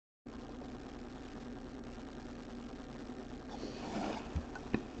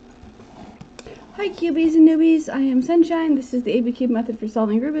Hi cubies and newbies, I am Sunshine. This is the ABCube method for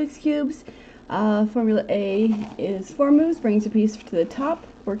solving Rubik's Cubes. Formula A is 4 moves, brings a piece to the top,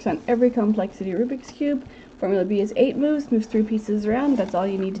 works on every complexity Rubik's Cube. Formula B is 8 moves, moves 3 pieces around. That's all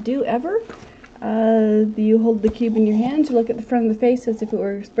you need to do ever. You hold the cube in your hand, you look at the front of the face as if it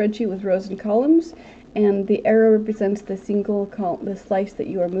were a spreadsheet with rows and columns, and the arrow represents the the slice that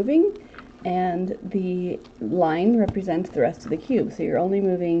you are moving, and the line represents the rest of the cube. So you're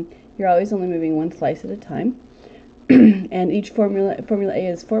always only moving one slice at a time. And each formula A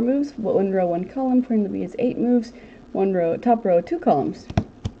is 4 moves, 1 row, 1 column. Formula B is 8 moves, 1 row, top row, 2 columns.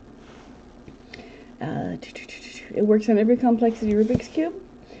 It works on every complexity Rubik's Cube,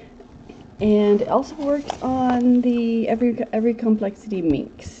 and it also works on the every complexity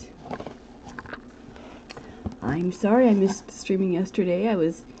Minx. I'm sorry I missed streaming yesterday. I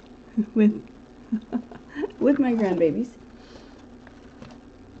was with with my grandbabies.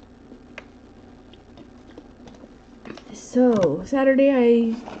 So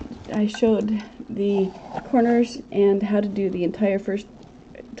Saturday I showed the corners and how to do the entire first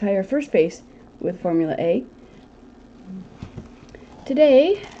face with Formula A.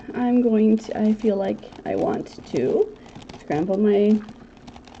 Today I feel like I want to scramble my.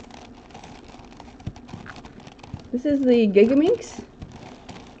 This is the Gigaminx.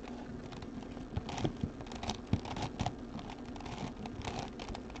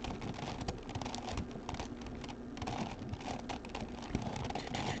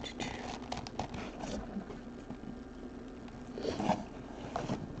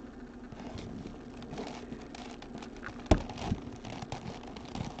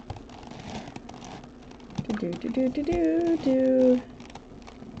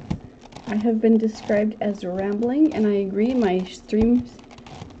 I have been described as rambling, and I agree. My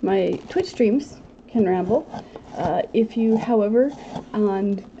Twitch streams can ramble. If you, however,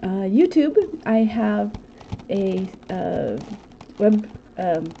 on YouTube, I have a web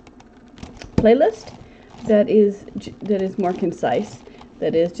playlist that is more concise.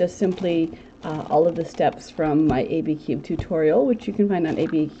 That is just simply all of the steps from my ABCube tutorial, which you can find on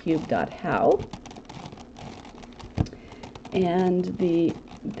abcube.how. And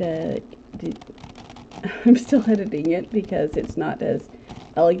I'm still editing it because it's not as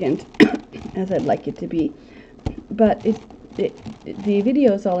elegant as I'd like it to be, but the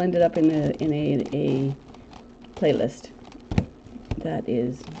videos all ended up in a playlist that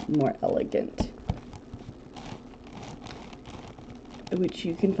is more elegant, which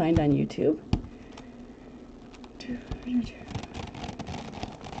you can find on YouTube.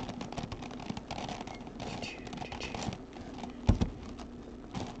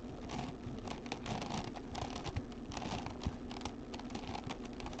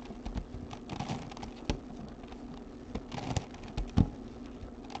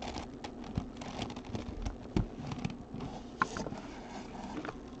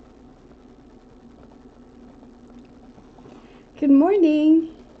 Good morning.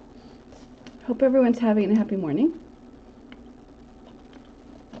 Hope everyone's having a happy morning.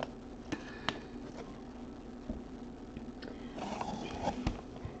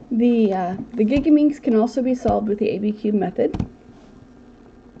 The Gigaminx can also be solved with the ABCube method.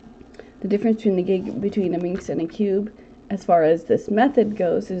 The difference between a Minx and a cube, as far as this method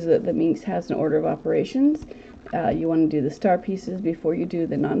goes, is that the Minx has an order of operations. You want to do the star pieces before you do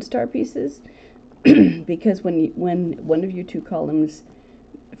the non-star pieces. Because when one of your 2 columns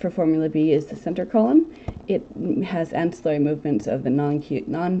for Formula B is the center column, it has ancillary movements of the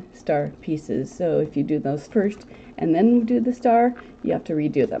non-star pieces. So if you do those first and then do the star, you have to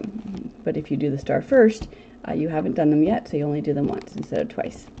redo them. But if you do the star first, you haven't done them yet, so you only do them once instead of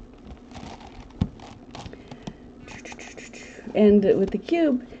twice. And with the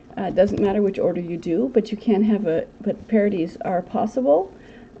cube, it doesn't matter which order you do, but you can have but parodies are possible.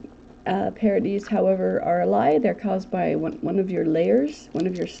 Parodies, however, are a lie. They're caused by one of your layers, one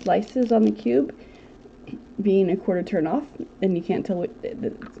of your slices on the cube being a quarter turn off, and you can't tell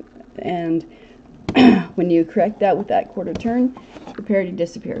and when you correct that with that quarter turn, the parody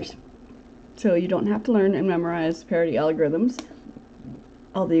disappears. So you don't have to learn and memorize parody algorithms,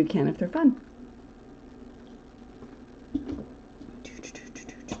 although you can if they're fun.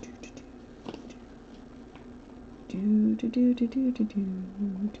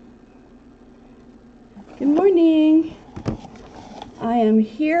 Good morning. I am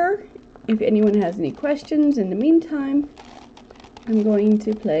here if anyone has any questions. In the meantime, I'm going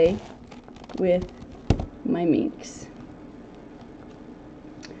to play with my Minx.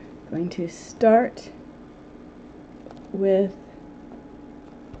 I'm going to start with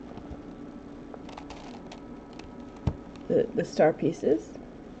the star pieces.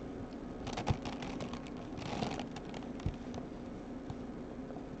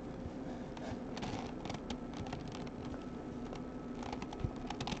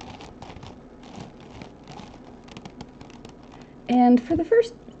 And for the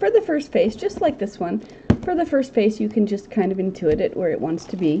first face, just like this one, for the first face you can just kind of intuit it where it wants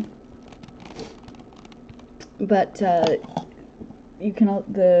to be. But you can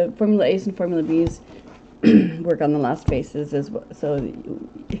the Formula A's and Formula B's work on the last faces as well. So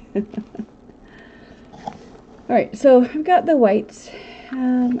all right, so I've got the whites.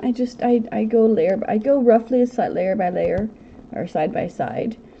 I go roughly a layer by layer or side by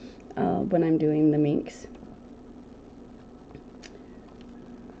side when I'm doing the minks.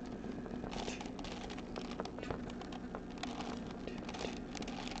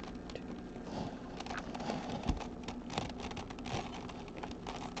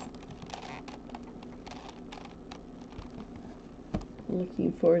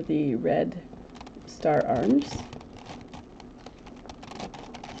 Looking for the red star arms.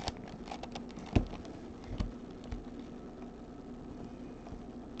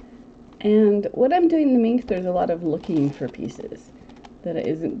 And when I'm doing the minks, there's a lot of looking for pieces that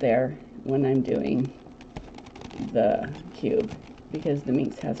isn't there when I'm doing the cube, because the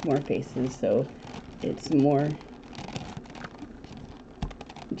minks has more faces, so it's more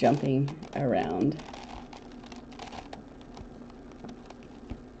jumping around.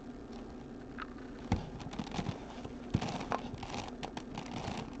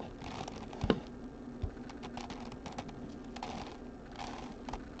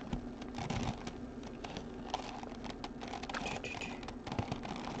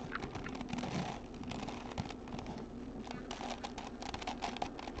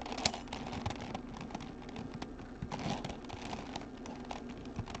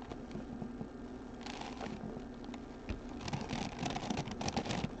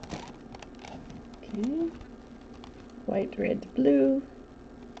 Okay. White, red, blue.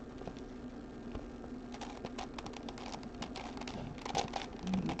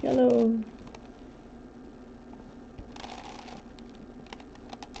 Yellow.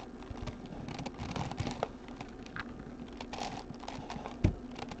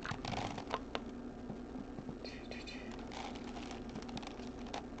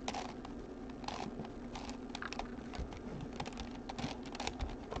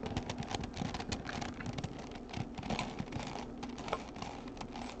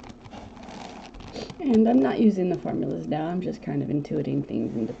 And I'm not using the formulas now, I'm just kind of intuiting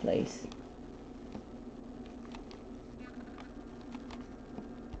things into place.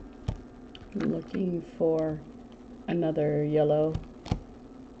 I'm looking for another yellow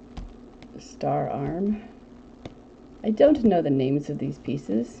star arm. I don't know the names of these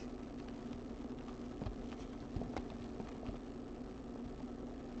pieces.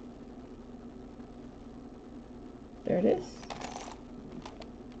 There it is.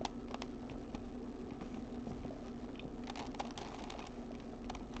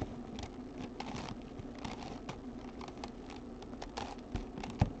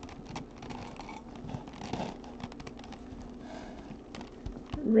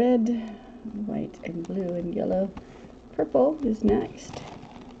 Red, white, and blue, and yellow. Purple is next.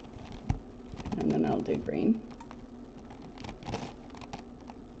 And then I'll do green.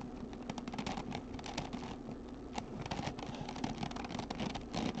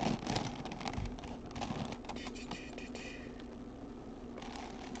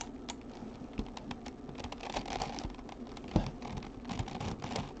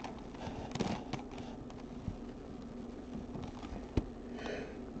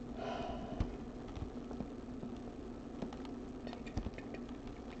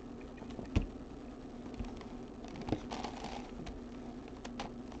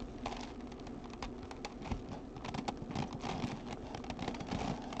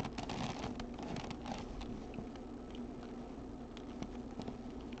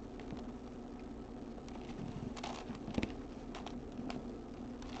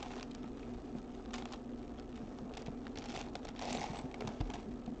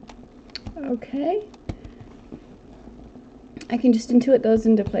 Okay, I can just intuit those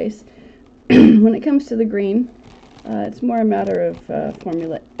into place. When it comes to the green, it's more a matter of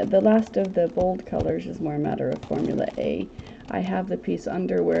formula. The last of the bold colors is more a matter of formula A. I have the piece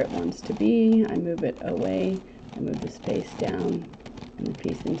under where it wants to be. I move it away. I move the space down, and the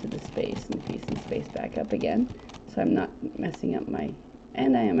piece into the space, and the piece in space back up again. So I'm not messing up my,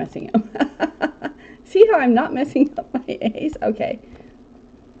 and I am messing up. See how I'm not messing up my A's? Okay.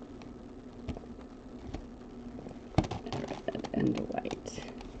 Red and white.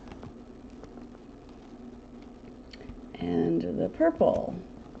 And the purple.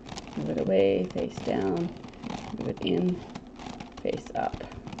 Move it away, face down, move it in, face up.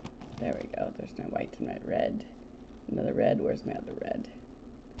 There we go. There's my white and my red. Another red. Where's my other red?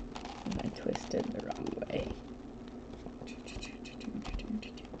 I twisted the wrong way.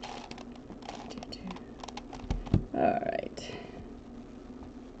 Alright.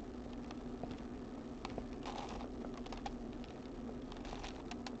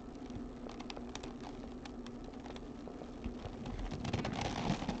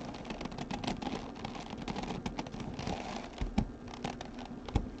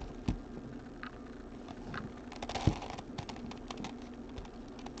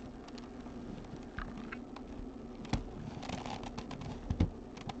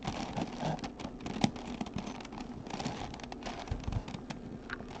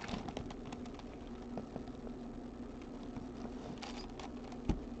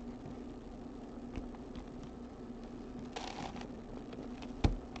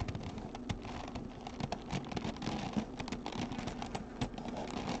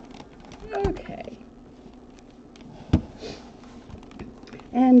 Okay.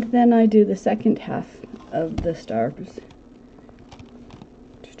 And then I do the second half of the stars.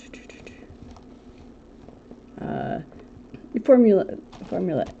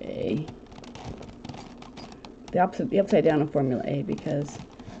 Formula A. The upside down of Formula A, because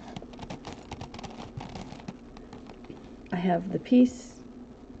I have the piece,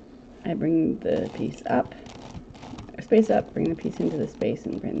 I bring the piece up, space up, bring the piece into the space,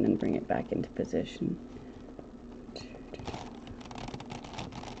 and then bring it back into position.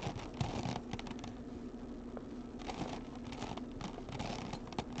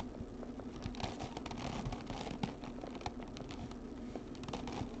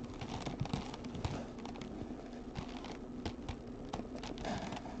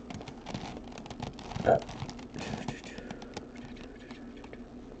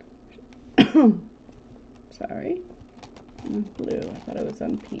 Sorry. Blue. I thought it was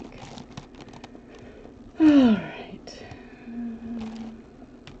on pink. All right.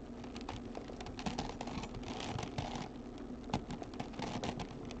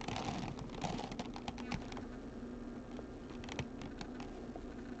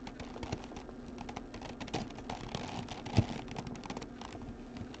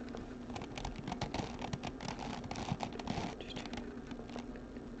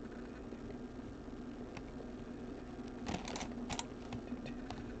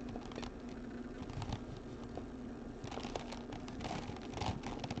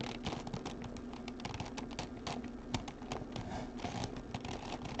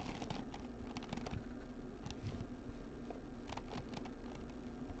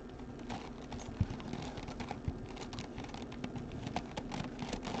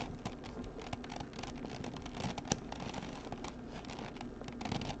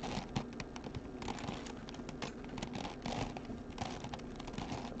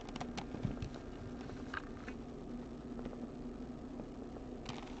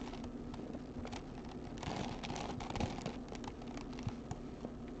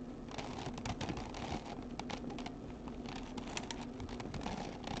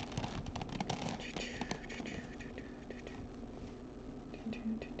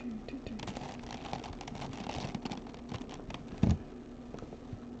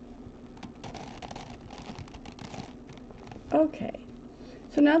 Okay,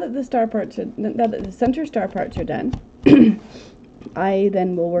 so now that the center star parts are done, I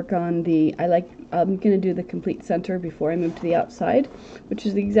then will work on I'm going to do the complete center before I move to the outside, which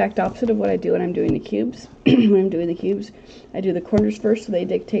is the exact opposite of what I do when I'm doing the cubes. When I'm doing the cubes, I do the corners first, so they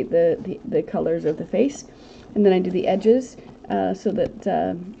dictate the colors of the face, and then I do the edges so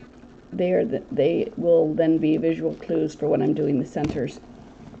that they will then be visual clues for when I'm doing the centers.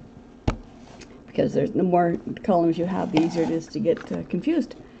 Because the more columns you have, the easier it is to get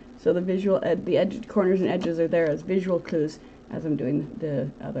confused. So the corners and edges are there as visual clues as I'm doing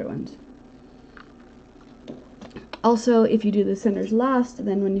the other ones. Also, if you do the centers last,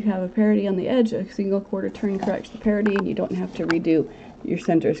 then when you have a parity on the edge, a single quarter turn corrects the parity, and you don't have to redo your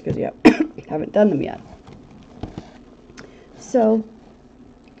centers because you haven't done them yet. So,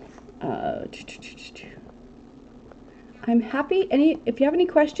 I'm happy. If you have any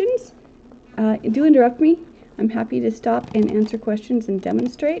questions, do interrupt me. I'm happy to stop and answer questions and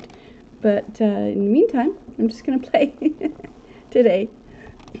demonstrate, but in the meantime, I'm just going to play today.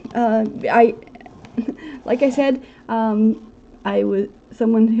 Like I said, someone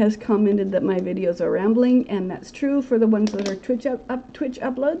has commented that my videos are rambling, and that's true for the ones that are Twitch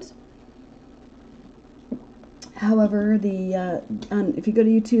uploads. However, if you go to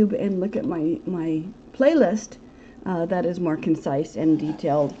YouTube and look at my playlist, that is more concise and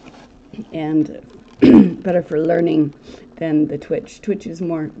detailed and better for learning than the Twitch. Twitch is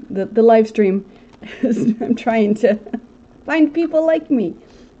more the live stream. I'm trying to find people like me.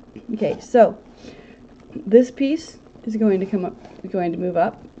 Okay, so this piece is going to move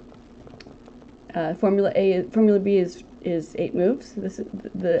up Formula B is 8 moves. This is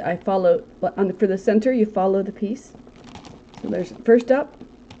I follow for the center. You follow the piece. So there's first up,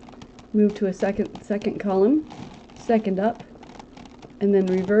 move to a second column, second up, and then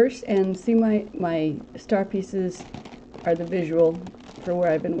reverse. And see my star pieces are the visual for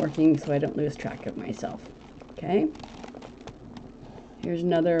where I've been working, so I don't lose track of myself. Okay. Here's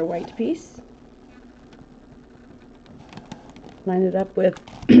another white piece. Line it up with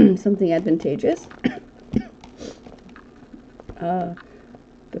something advantageous. The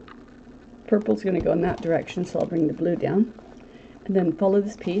purple's going to go in that direction, so I'll bring the blue down. And then follow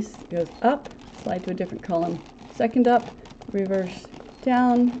this piece. It goes up, slide to a different column, second up, reverse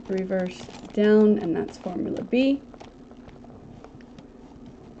down, and that's Formula B.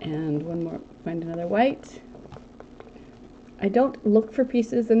 And one more, find another white. I don't look for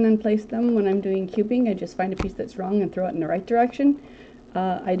pieces and then place them when I'm doing cubing. I just find a piece that's wrong and throw it in the right direction.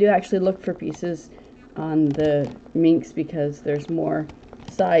 I do actually look for pieces on the minks because there's more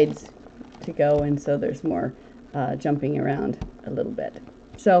sides to go, and so there's more jumping around a little bit.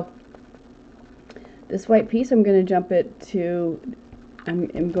 So this white piece, I'm going to jump it to,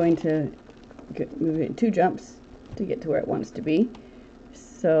 I'm going to move it 2 jumps to get to where it wants to be.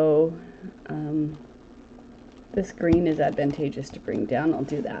 So this green is advantageous to bring down. I'll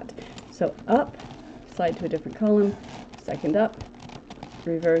do that. So up, slide to a different column, second up,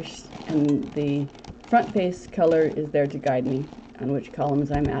 reverse, and the front face color is there to guide me on which columns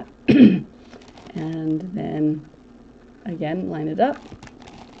I'm at. And then again, line it up,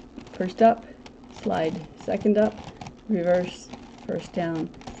 first up, slide, second up, reverse, first down,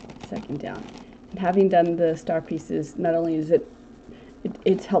 second down. And having done the star pieces, not only is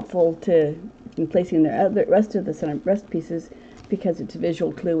it's helpful to in placing the rest of the rest pieces because it's a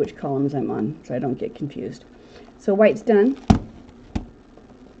visual clue which columns I'm on, so I don't get confused. So white's done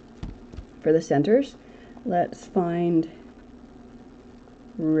for the centers. Let's find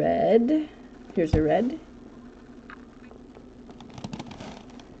red. Here's a red.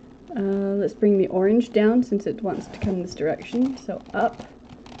 Let's bring the orange down since it wants to come this direction. So up,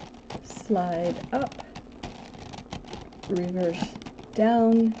 slide up, reverse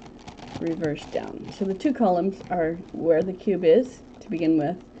down, reverse down. So the 2 columns are where the cube is to begin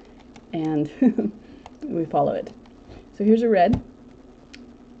with, and we follow it. So here's a red.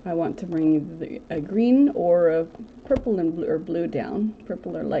 I want to bring a green or a purple and blue, or blue down,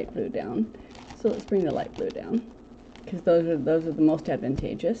 purple or light blue down. So let's bring the light blue down because those are the most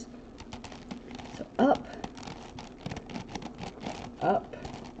advantageous. So up, up,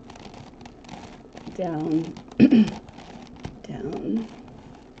 down, down.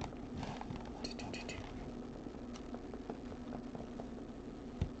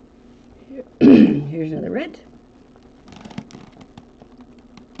 Here's another red.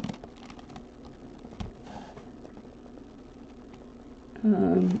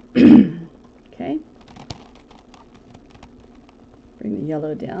 Okay. Bring the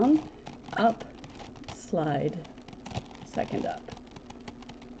yellow down, up, slide, second up,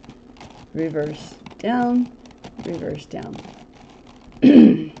 reverse down,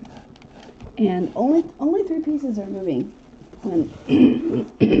 and only 3 pieces are moving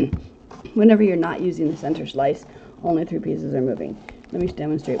whenever you're not using the center slice. Only 3 pieces are moving. Let me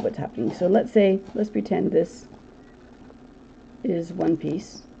demonstrate what's happening. So let's pretend this is 1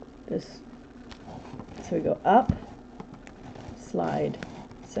 piece. So we go up, slide,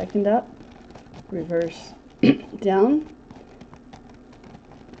 second up, reverse down,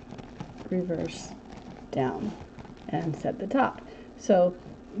 reverse down, and set the top. So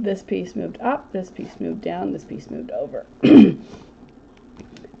this piece moved up, this piece moved down, this piece moved over.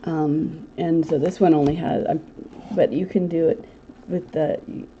 And so this one only has, but you can do it with the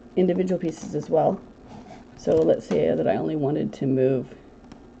individual pieces as well. So let's say that I only wanted to move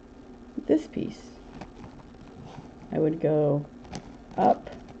this piece. I would go up,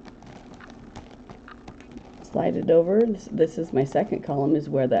 slide it over. This is my second column, is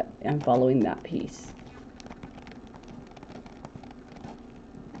where that I'm following that piece.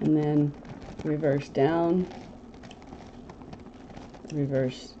 And then reverse down,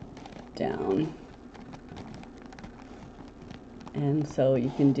 reverse down. And so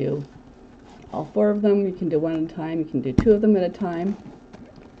you can do all 4 of them. You can do 1 at a time. You can do 2 of them at a time.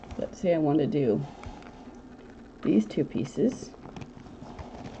 Let's say I want to do these 2 pieces.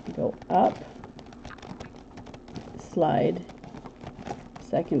 Go up, slide,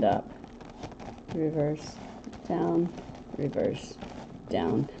 second up, reverse down, reverse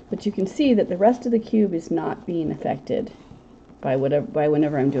down. But you can see that the rest of the cube is not being affected by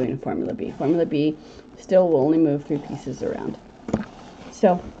whenever I'm doing a Formula B. Formula B still will only move 3 pieces around.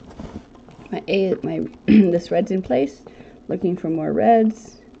 So my this red's in place. Looking for more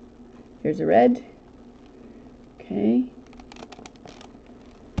reds. Here's a red. Okay.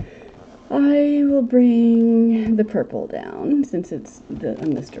 I will bring the purple down since it's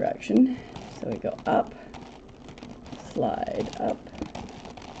in this direction. So we go up, slide up,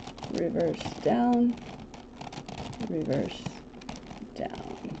 reverse down, reverse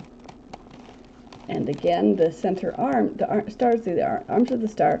down. And again, the center arm, the arms of the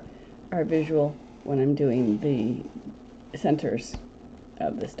star are visual when I'm doing the centers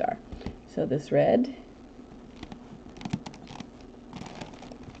of the star. So this red,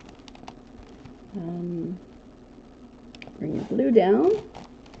 bring your blue down,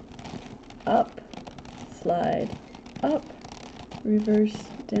 up, slide up, reverse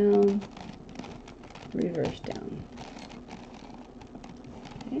down, reverse down.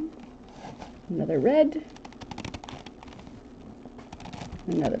 Okay. Another red,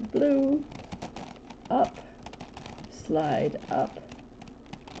 another blue, up, slide up,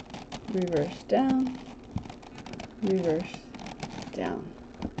 reverse down, reverse down.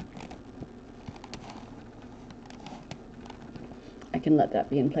 I can let that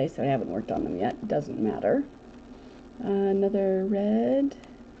be in place. I haven't worked on them yet. It doesn't matter. Another red.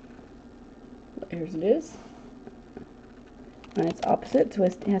 Here's it is. And it's opposite, so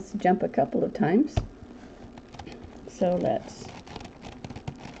it has to jump a couple of times. So let's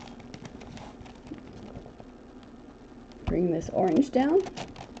bring this orange down,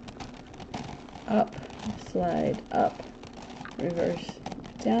 up, slide up, reverse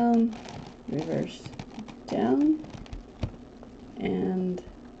down, reverse down, and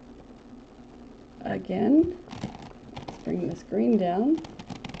again, let's bring this green down,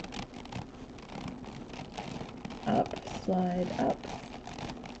 up, slide up,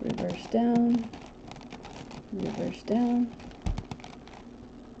 reverse down,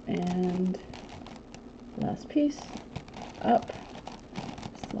 and last piece, up,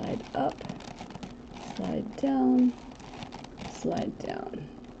 slide down, slide down.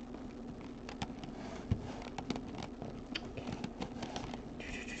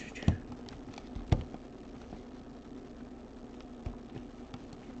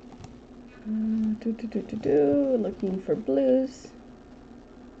 Looking for blues.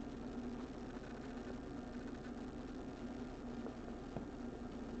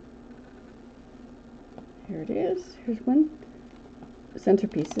 Here it is. Here's one.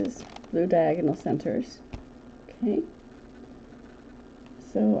 Centerpieces, blue diagonal centers. Okay.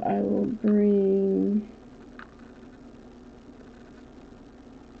 So I will bring,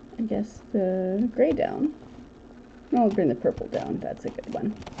 I guess, the gray down. No, I'll bring the purple down. That's a good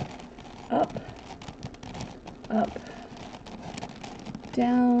one. Up, up,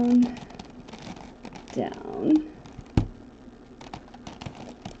 down, down.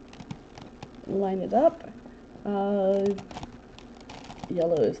 Line it up.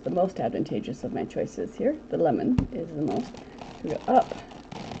 Yellow is the most advantageous of my choices here. The lemon is the most. So we go up,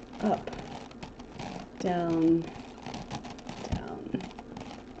 up, down, down.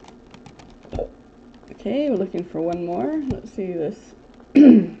 Okay, we're looking for one more. Let's see this.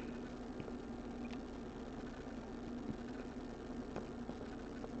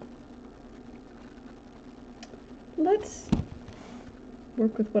 Let's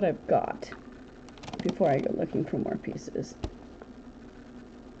work with what I've got before I go looking for more pieces.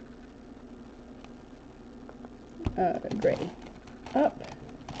 Gray. Up,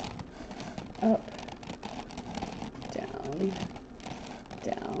 up, down,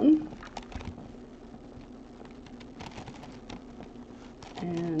 down,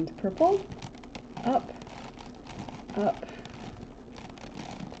 and purple. Up, up,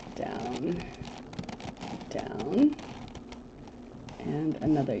 down, down, and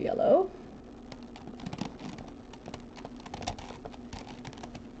another yellow.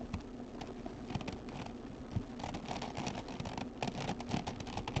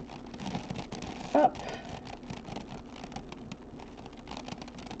 Up,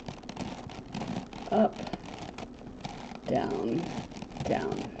 up, down,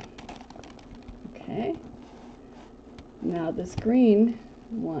 down. Okay. Now this green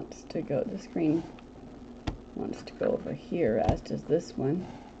wants to go, over here, as does this one.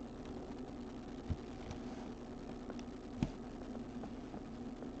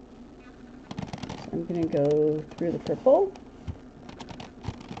 So I'm going to go through the purple.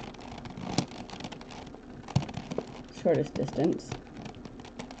 Shortest distance.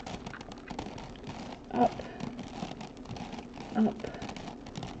 Up, up,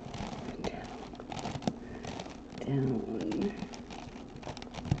 down,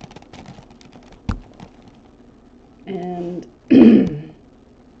 and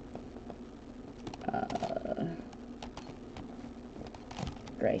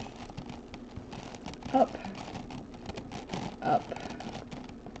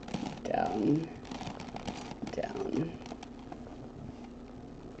down, down.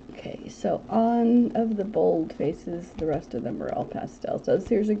 Okay, so on of the bold faces, the rest of them are all pastel. So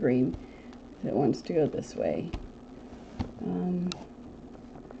here's a green that wants to go this way. I'm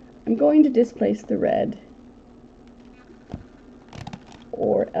going to displace the red,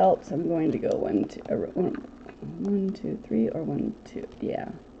 or else I'm going to go 1, 2, 3, or 1, 2. Yeah,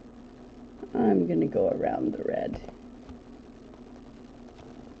 I'm going to go around the red.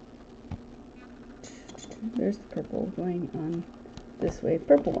 There's the purple going on this way.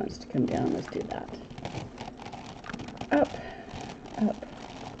 Purple wants to come down. Let's do that. Up, up,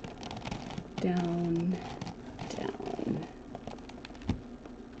 down, down.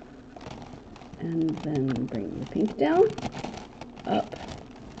 And then bring the pink down. Up,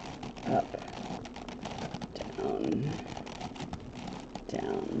 up, down,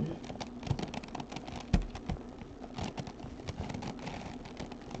 down.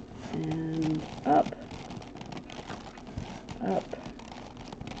 And up, up,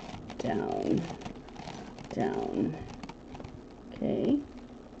 down, down. Okay.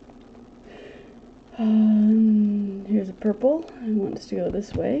 Here's a purple. It wants to go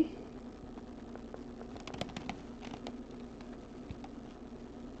this way.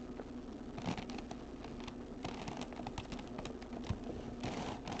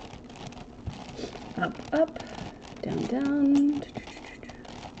 Up, up, down, down.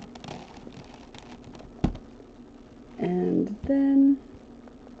 And then,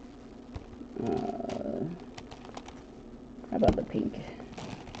 how about the pink?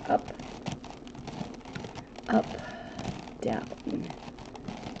 Up, up, down,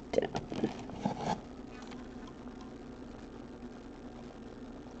 down.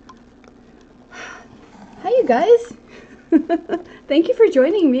 Hi, you guys. Thank you for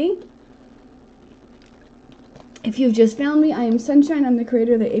joining me. If you've just found me, I am Sunshine. I'm the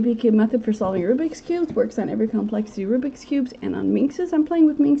creator of the ABCube method for solving Rubik's Cubes. Works on every complexity Rubik's Cubes and on minxes. I'm playing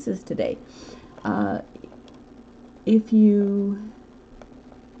with minxes today. If you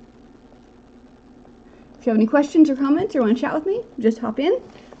have any questions or comments or want to chat with me, just hop in.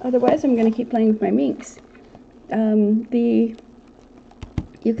 Otherwise, I'm going to keep playing with my minx. You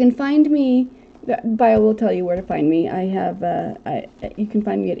can find me. The bio will tell you where to find me. I have. You can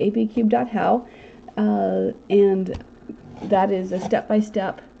find me at abcube.how. And that is a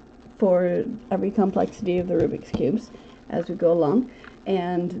step-by-step for every complexity of the Rubik's Cubes as we go along.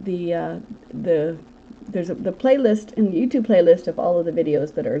 And there's the playlist in the YouTube playlist of all of the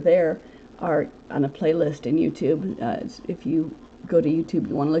videos that are there are on a playlist in YouTube. If you go to YouTube,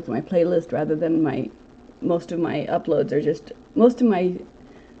 you want to look at my playlist rather than most of my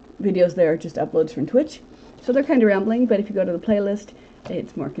videos there are just uploads from Twitch. So they're kind of rambling, but if you go to the playlist,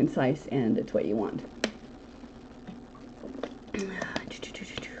 it's more concise and it's what you want. If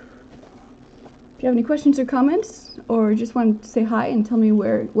you have any questions or comments, or just want to say hi and tell me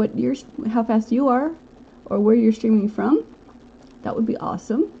how fast you are, or where you're streaming from, that would be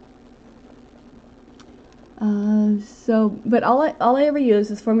awesome. But all I ever use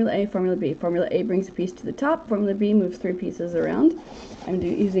is Formula A, Formula B. Formula A brings a piece to the top. Formula B moves 3 pieces around. I'm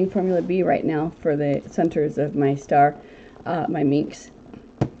using Formula B right now for the centers of my star, my minx.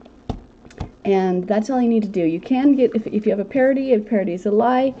 And that's all you need to do. You can get, if you have a parity is a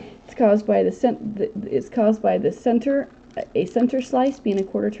lie. It's caused by a center slice being a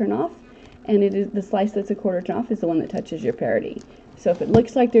quarter turn off, and it is the slice that's a quarter turn off is the one that touches your parity. So if it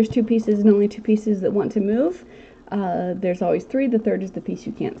looks like there's 2 pieces and only 2 pieces that want to move, there's always 3. The third is the piece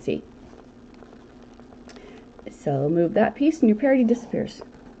you can't see. So move that piece and your parity disappears.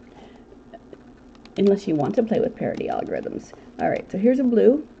 Unless you want to play with parity algorithms. Alright, so here's a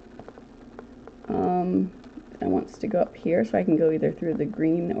blue. I want to go up here, so I can go either through the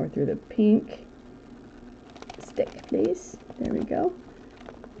green or through the pink. Stick, please. There we go.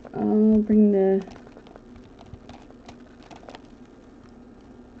 I'll bring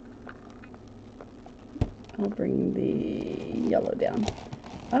the yellow down.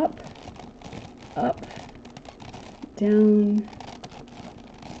 Up, up, down,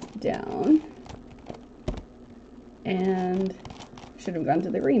 down, and should have gone to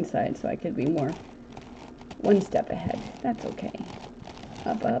the green side so I could be more one step ahead. That's okay.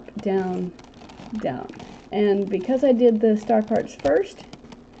 Up, up, down, down. And because I did the star parts first,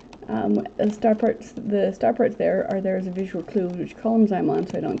 the star parts there are there as a visual clue which columns I'm on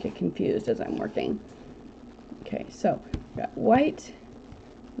so I don't get confused as I'm working. Okay, so we've got white,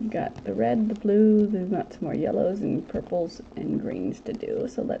 we've got the red, the blue, there's got some more yellows and purples and greens to do.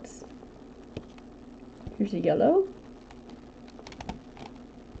 So here's a yellow.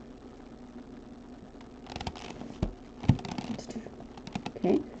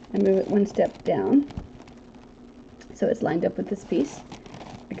 Okay, I move it one step down so it's lined up with this piece.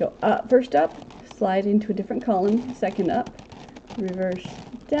 I go up, first up, slide into a different column, second up, reverse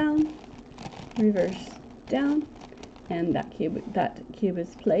down, and that cube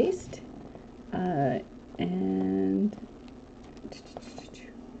is placed. And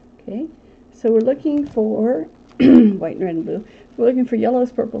okay, so we're looking for white, red, and blue. We're looking for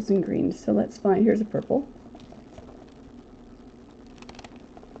yellows, purples, and greens. So let's find, here's a purple.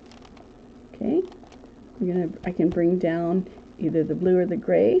 Okay, I can bring down either the blue or the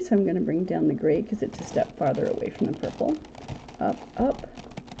gray, so I'm going to bring down the gray because it's a step farther away from the purple. Up, up,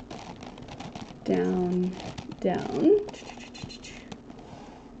 down, down.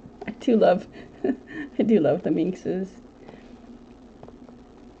 I do love the minxes.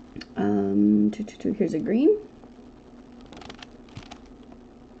 Here's a green.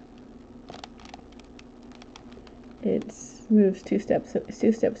 It moves two steps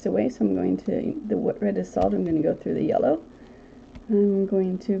away, so I'm going to, the red is solid, I'm going to go through the yellow. I'm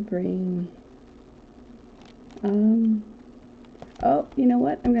going to bring, oh, you know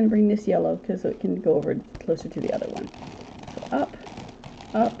what? I'm going to bring this yellow because it can go over closer to the other one. So up,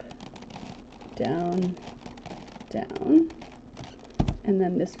 up, down, down. And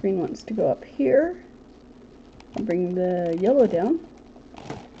then this green wants to go up here. I'll bring the yellow down,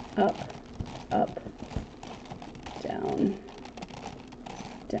 up, up, down,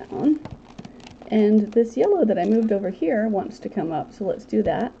 down. And this yellow that I moved over here wants to come up, so let's do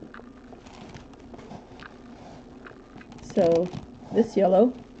that. So this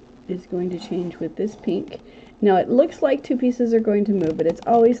yellow is going to change with this pink. Now it looks like two pieces are going to move, but it's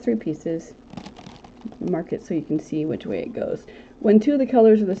always three pieces. Mark it so you can see which way it goes. When two of the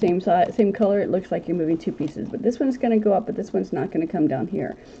colors are the same size, same color, it looks like you're moving two pieces, but this one's going to go up, but this one's not going to come down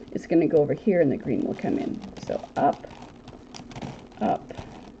here. It's going to go over here and the green will come in. So up, up,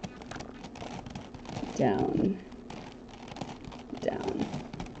 down, down.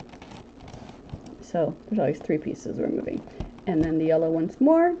 So there's always three pieces we're moving. And then the yellow once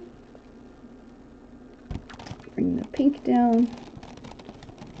more. Bring the pink down,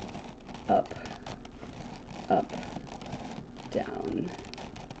 up, up, down,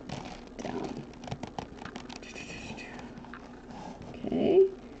 down. Okay,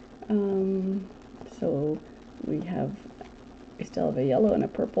 so we still have a yellow and a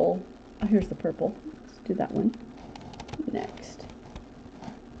purple. Oh, here's the purple. Let's do that one next.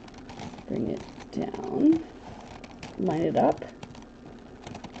 Bring it down, line it up.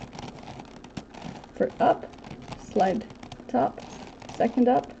 For up, slide top, second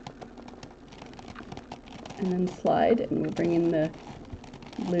up, and then slide, and we'll bring in the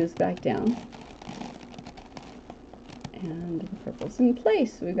blues back down. And the purple's in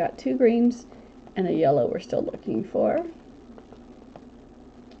place. We've got two greens and a yellow we're still looking for.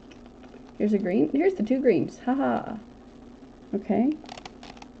 Here's a green. Here's the two greens. Haha. Okay.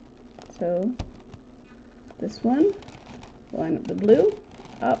 So this one, line up the blue,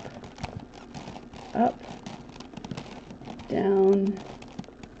 up, up, down,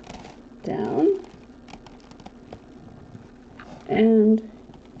 down. And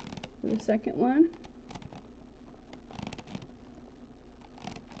the second one,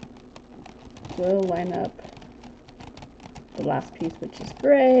 we'll line up the last piece, which is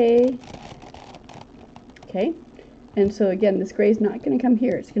gray. Okay, and so again, this gray is not going to come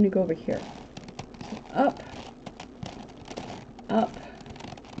here, it's going to go over here. So up, up,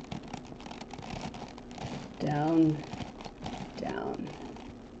 down, down.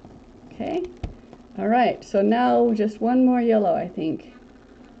 Okay. All right, so now just one more yellow, I think.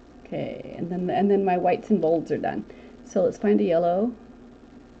 Okay, and then my whites and bolds are done. So let's find a yellow.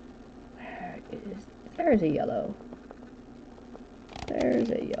 There's a yellow. There's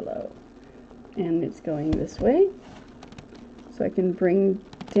a yellow. And it's going this way. So I can bring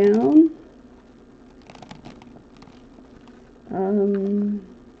down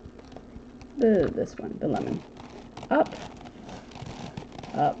this one, the lemon. Up,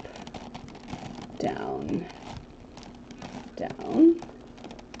 up, down, down,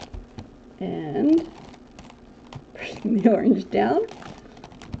 and bring the orange down,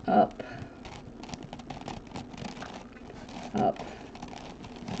 up, up,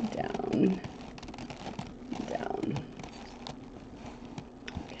 down, down.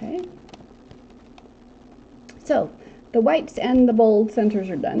 Okay. So the whites and the bold centers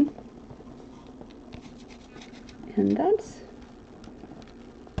are done. And that's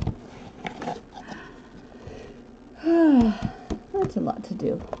a lot to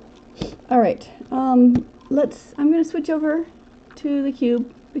do. All right, I'm going to switch over to the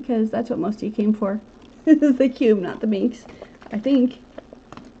cube because that's what most of you came for. This is the cube, not the minx, I think.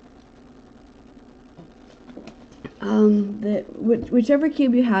 Whichever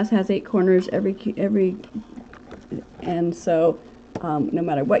cube you has 8 corners. And so no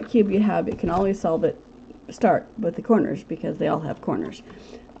matter what cube you have, it can always start with the corners because they all have corners.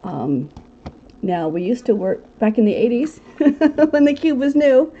 Now we used to work back in the 80s when the cube was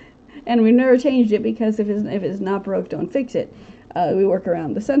new, and we never changed it because if it's not broke, don't fix it. We work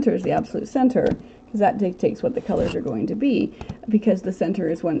around the center as the absolute center, because that dictates what the colors are going to be, because the center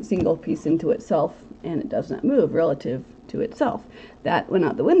is one single piece into itself and it does not move relative to itself. That went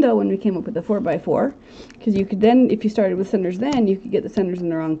out the window when we came up with the 4x4, because you could then, if you started with centers then, you could get the centers in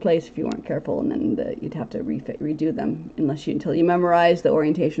the wrong place if you weren't careful, and then you'd have to redo them until you memorize the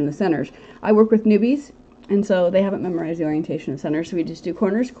orientation of the centers. I work with newbies, and so they haven't memorized the orientation of centers, so we just do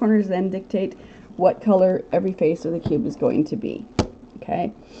corners. Corners then dictate what color every face of the cube is going to be.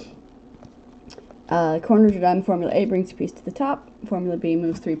 Okay. Corners are done. Formula A brings a piece to the top. Formula B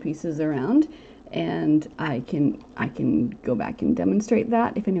moves 3 pieces around, and I can go back and demonstrate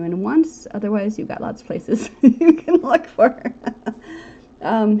that if anyone wants. Otherwise, you've got lots of places you can look for.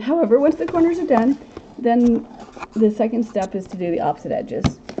 However, once the corners are done, then the second step is to do the opposite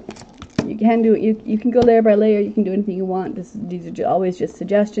edges. You can do you can go layer by layer. You can do anything you want. These are always just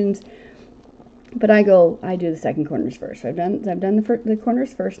suggestions. But I do the second corners first. So I've done the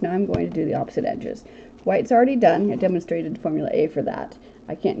corners first. Now I'm going to do the opposite edges. White's already done. I demonstrated Formula A for that.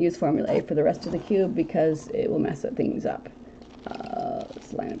 I can't use Formula A for the rest of the cube because it will mess things up.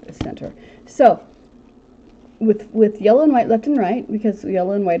 Let's line up the center. So with yellow and white left and right, because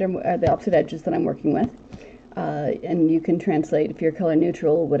yellow and white are the opposite edges that I'm working with. And you can translate if you're color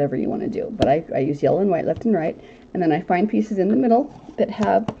neutral, whatever you want to do. But I use yellow and white left and right, and then I find pieces in the middle that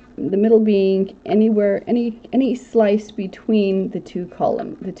have the middle being any slice between the two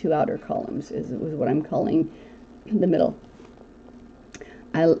outer columns is what I'm calling the middle.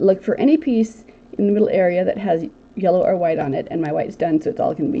 I look for any piece in the middle area that has yellow or white on it, and my white's done, so it's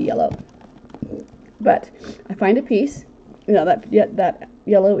all going to be yellow. But I find a piece, that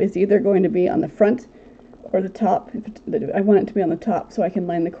yellow is either going to be on the front or the top. I want it to be on the top so I can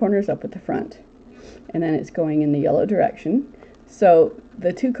line the corners up with the front. And then it's going in the yellow direction. So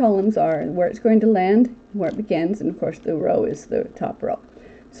the 2 columns are where it's going to land, where it begins, and of course the row is the top row.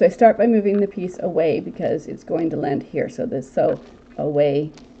 So I start by moving the piece away because it's going to land here. So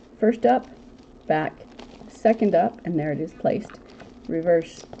away, first up, back, second up, and there it is placed.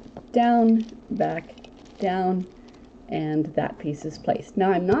 Reverse, down, back, down, and that piece is placed.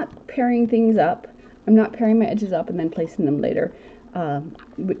 Now I'm not pairing things up. I'm not pairing my edges up and then placing them later,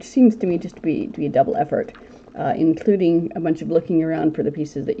 which seems to me just to be a double effort, including a bunch of looking around for the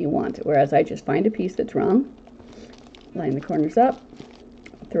pieces that you want. Whereas I just find a piece that's wrong, line the corners up,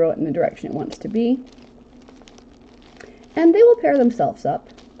 throw it in the direction it wants to be, and they will pair themselves up.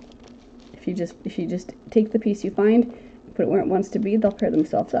 If you just take the piece you find, put it where it wants to be, they'll pair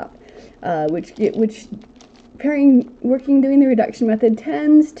themselves up, which doing the reduction method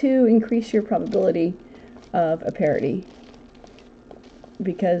tends to increase your probability of a parity,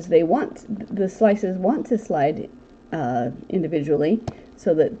 because the slices want to slide individually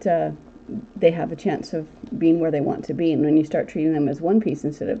so that they have a chance of being where they want to be. And when you start treating them as one piece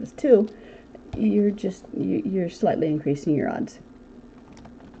instead of as 2, you're slightly increasing your odds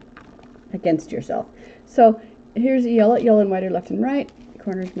against yourself. So here's the yellow and white are left and right.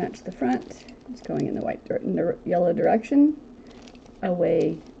 Corners match the front. It's going in the yellow direction.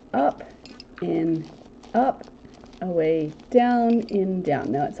 Away, up, in, up, away, down, in,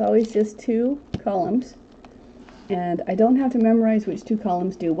 down. Now it's always just 2 columns, and I don't have to memorize which 2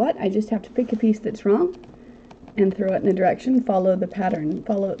 columns do what. I just have to pick a piece that's wrong and throw it in a direction, follow the pattern,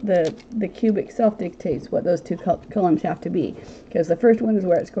 follow the cube itself dictates what those 2 columns have to be, because the first one is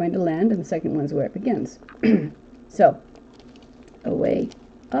where it's going to land and the second one is where it begins. So away,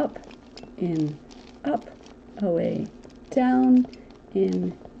 up, in, up, away, down,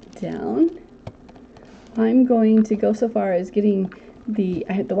 in, down. I'm going to go so far as getting I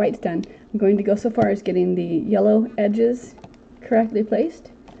had the whites done. I'm going to go so far as getting the yellow edges correctly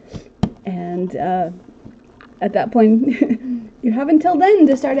placed, and at that point you have until then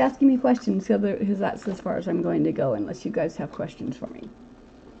to start asking me questions, because that's as far as I'm going to go unless you guys have questions for me.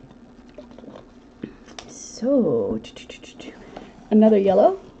 So another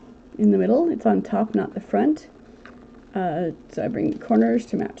yellow in the middle. It's on top, not the front. So I bring the corners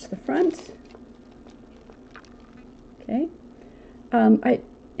to match the front. Okay.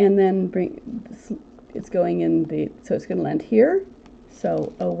 And then it's going in so it's going to land here.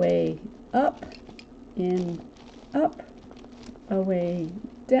 So away, up, in, up, away,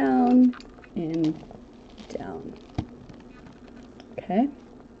 down, in, down. Okay.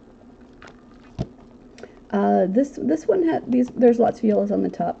 This one had these. There's lots of yellows on the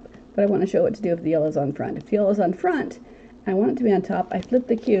top, but I want to show what to do with the yellows on front. If the yellow's on front, I want it to be on top. I flip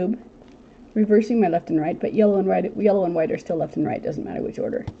the cube, reversing my left and right, but yellow and white are still left and right. Doesn't matter which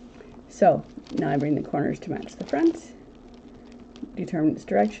order. So now I bring the corners to match the front. Determine its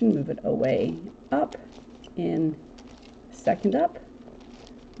direction. Move it away, up, in, second up,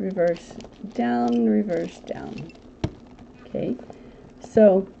 reverse down, reverse down. Okay,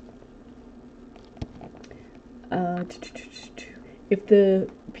 so if the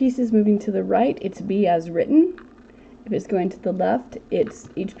piece is moving to the right, it's B as written. If it's going to the left, it's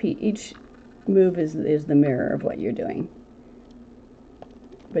each move is the mirror of what you're doing.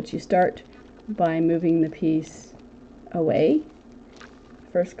 But you start by moving the piece away,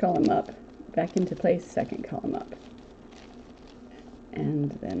 first column up, back into place, second column up,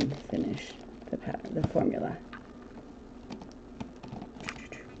 and then finish the formula.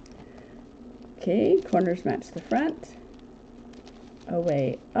 Okay, corners match the front,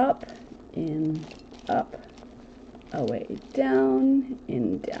 away, up, in, up, away, down,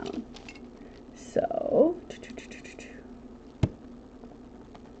 in, down. So,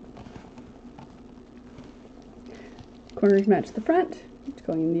 corners match the front. It's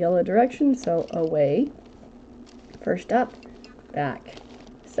going in the yellow direction, so away, first up, back,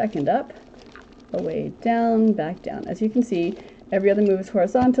 second up, away, down, back, down. As you can see, every other move is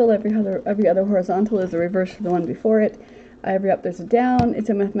horizontal. Every other horizontal is the reverse of the one before it. Every up there's a down. It's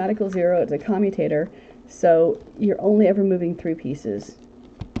a mathematical zero. It's a commutator. So you're only ever moving three pieces,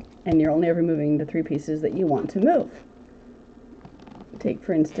 and you're only ever moving the three pieces that you want to move. Take,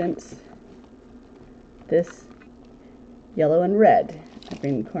 for instance, this yellow and red. I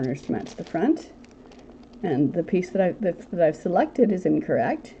bring the corners to match the front, and the piece that I've selected is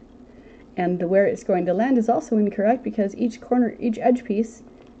incorrect. And where it's going to land is also incorrect because each edge piece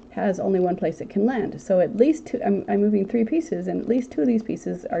has only one place it can land. So at least two, I'm moving three pieces, and at least two of these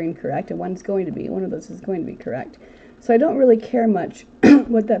pieces are incorrect, and one of those is going to be correct. So I don't really care much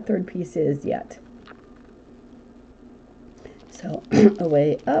what that third piece is yet. So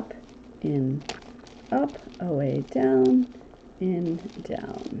away, up, in, up, away, down, in,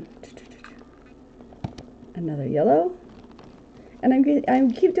 down. Another yellow. And I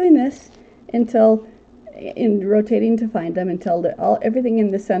keep doing this until, in rotating to find them, until everything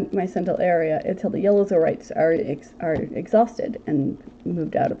in my central area, until the yellows or whites are exhausted and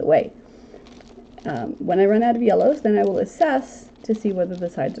moved out of the way. When I run out of yellows, then I will assess to see whether the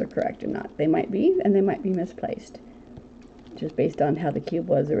sides are correct or not. They might be, and they might be misplaced, just based on how the cube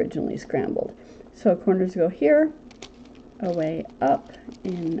was originally scrambled. So corners go here, away, up,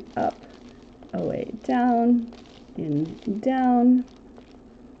 in, up, away, down, in, down.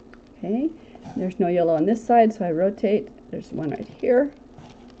 Okay, there's no yellow on this side, so I rotate. There's one right here.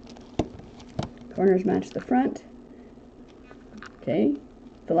 Corners match the front. Okay,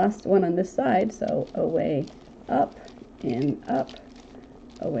 the last one on this side, so away, up, in, up,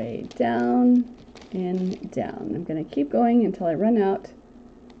 away, down, in, down. I'm going to keep going until I run out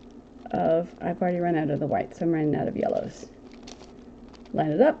of, I've already run out of the white, so I'm running out of yellows.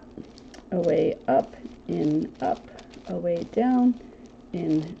 Line it up, away, up, in, up, away, down,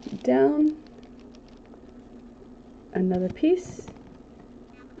 in, down. Another piece.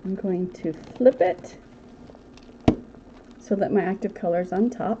 I'm going to flip it so that my active color is on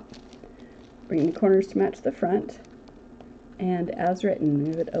top. Bring the corners to match the front, and as written,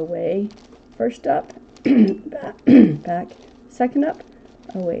 move it away, first up, back, second up,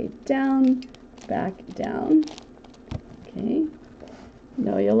 away, down, back, down. Okay,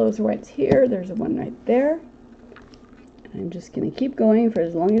 no yellows or whites here. There's one right there. I'm just going to keep going for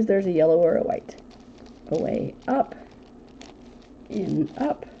as long as there's a yellow or a white. Away, up, in,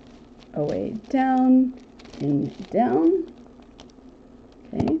 up, away, down, in, down.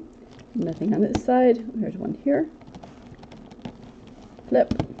 Okay, nothing on this side. There's one here.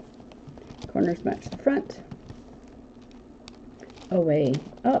 Flip. Corners match the front. Away,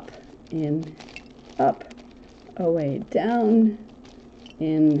 up, in, up, away, down,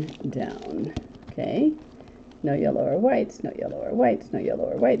 in, down. Okay. No yellow or whites, no yellow or whites, no yellow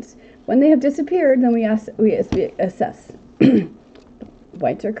or whites. When they have disappeared, then we assess.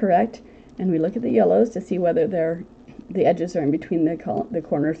 Whites are correct, and we look at the yellows to see whether the edges are in between the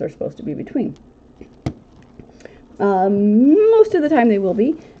corners they're supposed to be between. Most of the time they will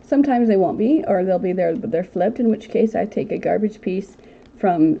be. Sometimes they won't be, or they'll be there but they're flipped, in which case I take a garbage piece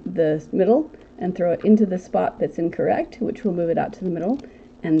from the middle and throw it into the spot that's incorrect, which will move it out to the middle,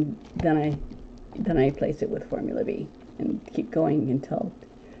 and then I place it with Formula B and keep going until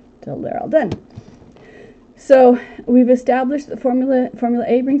they're all done. So we've established that formula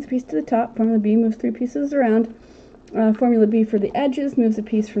A brings a piece to the top, formula B moves 3 pieces around, formula B for the edges moves a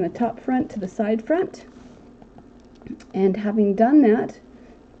piece from the top front to the side front. And having done that,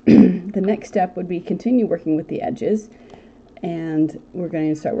 the next step would be continue working with the edges, and we're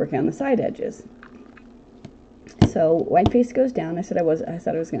going to start working on the side edges. So white face goes down. I said I was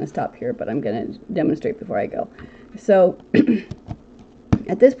going to stop here, but I'm going to demonstrate before I go. So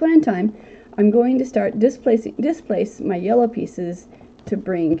at this point in time, I'm going to start displace my yellow pieces to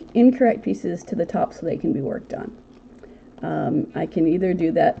bring incorrect pieces to the top so they can be worked on. I can either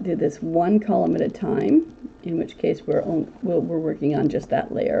do this one column at a time, in which case we're working on just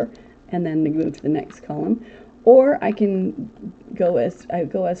that layer, and then move to the next column, or I can go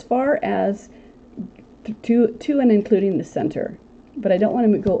as far as to and including the center. But I don't want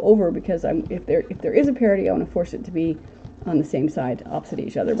to go over, because if there is a parity, I want to force it to be on the same side, opposite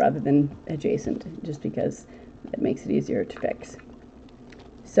each other, rather than adjacent, just because it makes it easier to fix.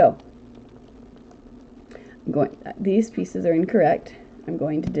 So these pieces are incorrect. I'm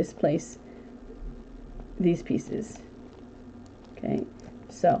going to displace these pieces. Okay,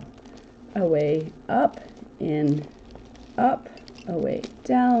 so away, up, in, up, away,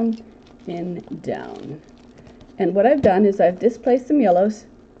 down, in, down. And what I've done is I've displaced some yellows,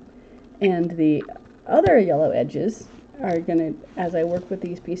 and the other yellow edges are going to, as I work with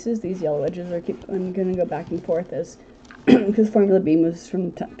these pieces, these yellow edges are I'm going to go back and forth as because formula B moves from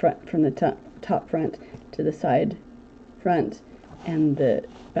the top front to the side front, and the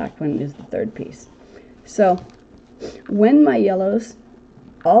back one is the third piece. So when my yellows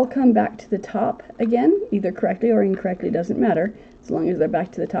all come back to the top again, either correctly or incorrectly, doesn't matter, as long as they're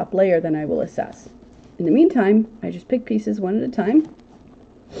back to the top layer, then I will assess. In the meantime, I just pick pieces one at a time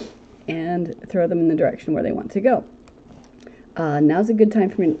and throw them in the direction where they want to go. Now's a good time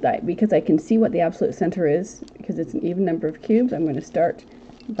for me, because I can see what the absolute center is, because it's an even number of cubes. I'm going to start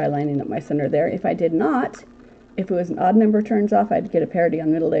by lining up my center there. If I did not, if it was an odd number of turns off, I'd get a parity on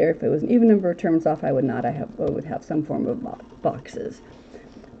the middle layer. If it was an even number of turns off, I would not. I would have some form of boxes.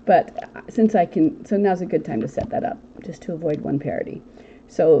 But since I can, so now's a good time to set that up, just to avoid one parity.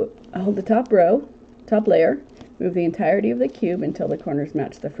 So I hold the top row, top layer, move the entirety of the cube until the corners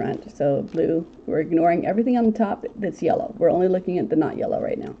match the front. So blue, we're ignoring everything on the top that's yellow. We're only looking at the not yellow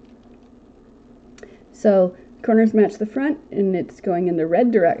right now. So corners match the front, and it's going in the red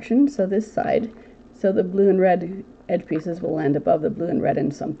direction, so this side. So the blue and red edge pieces will land above the blue and red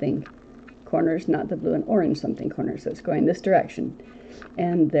and something corners, not the blue and orange something corners. So it's going this direction.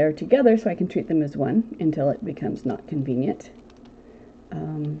 And they're together, so I can treat them as one until it becomes not convenient.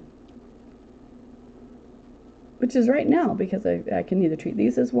 Which is right now, because I can either treat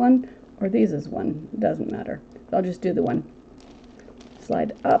these as one or these as one. It doesn't matter. So I'll just do the one.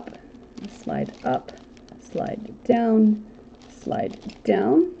 Slide up, slide up, slide down,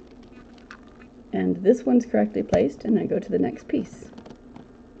 and this one's correctly placed, and I go to the next piece.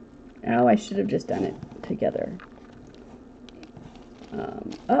 Oh, I should have just done it together.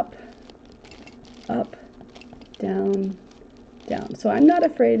 Up, up, down, down. So I'm not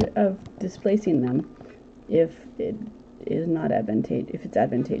afraid of displacing them if it is not advantageous, if it's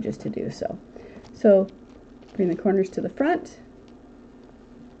advantageous to do so. So bring the corners to the front,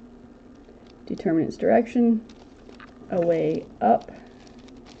 determine its direction, away up,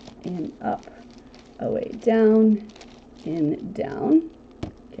 in up, away down, in down.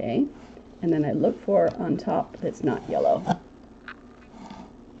 Okay, and then I look for on top that's not yellow.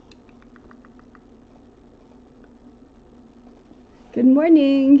 Good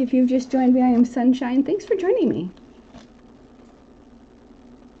morning. If you've just joined me, I am Sunshine. Thanks for joining me.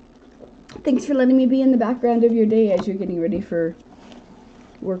 Thanks for letting me be in the background of your day as you're getting ready for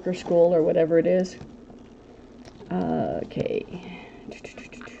work or school or whatever it is. Okay.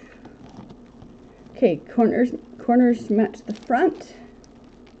 Okay, corners match the front.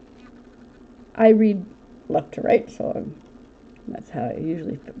 I read left to right, so that's how I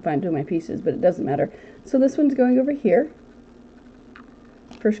usually find doing my pieces, but it doesn't matter. So this one's going over here.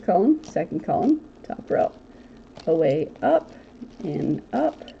 First column, second column, top row. Away up, in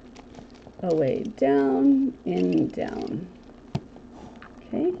up, away down, in down.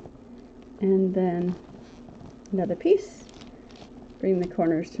 Okay, and then another piece. Bring the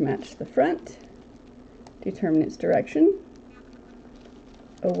corners to match the front. Determine its direction.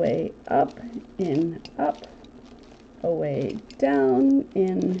 Away up, in up, away down,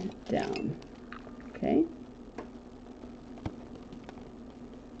 in down. Okay.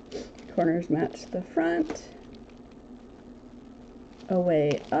 Corners match the front,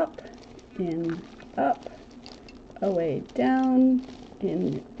 away up, in up, away down,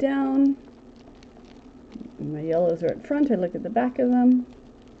 in down. My yellows are at front. I look at the back of them,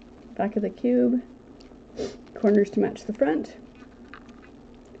 back of the cube. Corners to match the front.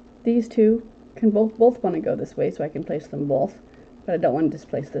 These two can both want to go this way, so I can place them both, but I don't want to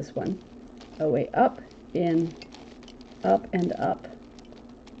displace this one. Away up, in, up and up.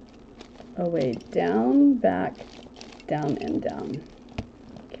 Away down, back, down and down.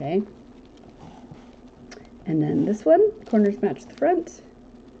 Okay. And then this one, corners match the front,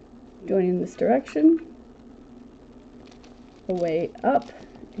 going in this direction. Away up,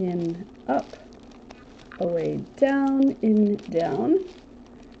 in, up, away down, in, down.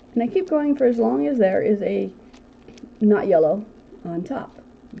 And I keep going for as long as there is a not yellow on top.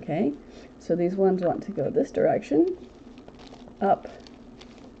 Okay, so these ones want to go this direction. Up,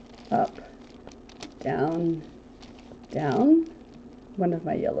 up, down, down. One of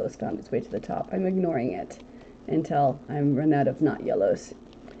my yellows found its way to the top. I'm ignoring it until I'm run out of not yellows.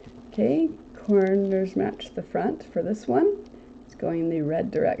 Okay, corners match the front for this one. It's going the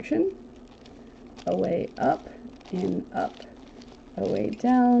red direction. Away up, in, up, away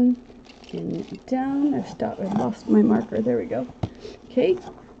down, in, down. I've lost my marker. There we go. Okay,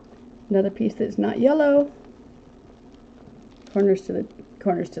 another piece that's not yellow. Corners to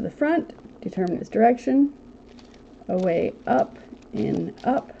the front. Determine its direction. Away up, in,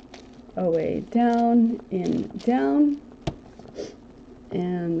 up, away down, in, down.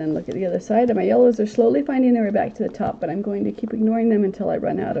 And then look at the other side. And my yellows are slowly finding their way back to the top, but I'm going to keep ignoring them until I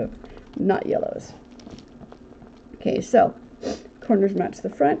run out of not yellows. Okay, so corners match the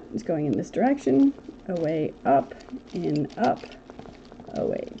front. It's going in this direction. Away up, in, up,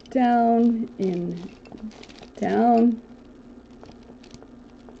 away down, in, down.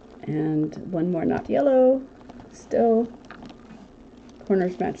 And one more not yellow still.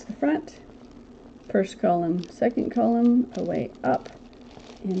 Corners match the front. First column, second column, away up,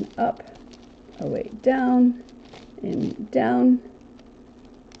 in, up, away down, in, down.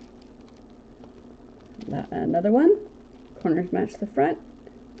 Another one. Corners match the front.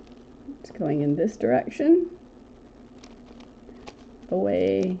 It's going in this direction.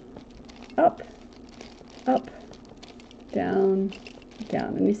 Away, up, up, down,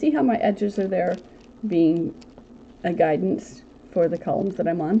 down. And you see how my edges are there being a guidance for the columns that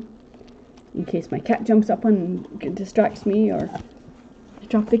I'm on, in case my cat jumps up and distracts me or I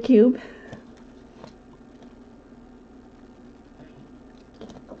drop the cube.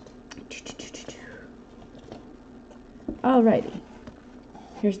 Alrighty,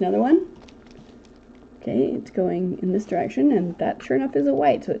 here's another one. Okay, it's going in this direction, and that sure enough is a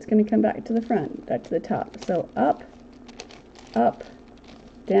white, so it's going to come back to the front, back to the top. So up, up,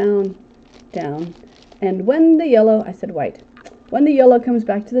 down, down, and when the yellow, I said white, when the yellow comes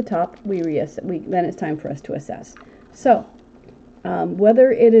back to the top, then it's time for us to assess. So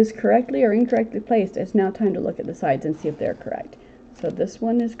whether it is correctly or incorrectly placed, it's now time to look at the sides and see if they're correct. So this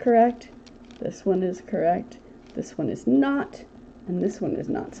one is correct, this one is correct, this one is not, and this one is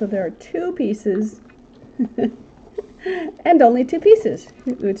not. So there are two pieces and only two pieces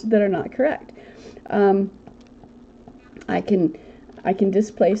that are not correct. I can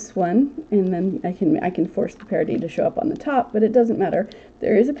displace one, and then I can force the parity to show up on the top, but it doesn't matter.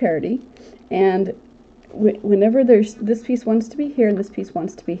 There is a parity, and whenever this piece wants to be here and this piece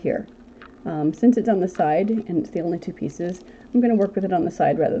wants to be here, since it's on the side and it's the only two pieces, I'm going to work with it on the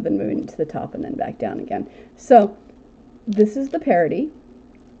side rather than moving it to the top and then back down again. So this is the parity.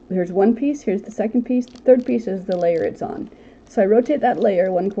 Here's one piece, here's the second piece, the third piece is the layer it's on. So I rotate that layer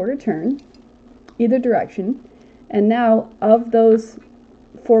 1/4 turn, either direction, and now of those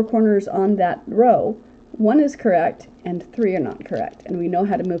four corners on that row, one is correct and three are not correct. And we know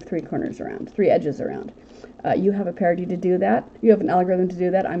how to move three edges around. You have a parity to do that. You have an algorithm to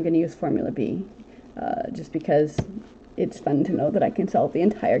do that. I'm going to use Formula B, just because it's fun to know that I can solve the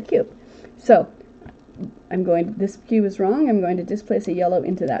entire cube. So this cube is wrong. I'm going to displace a yellow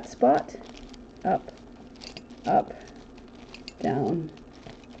into that spot. Up, up, down,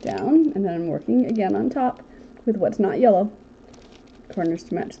 down, and then I'm working again on top with what's not yellow. Corners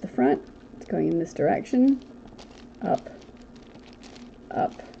to match the front. It's going in this direction. Up,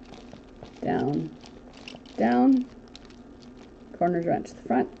 up, down, down. Corners match the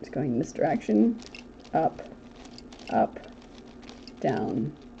front. It's going in this direction. Up, up,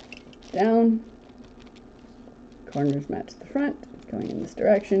 down, down. Corners match the front. It's going in this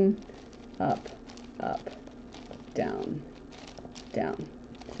direction. Up, up, down, down.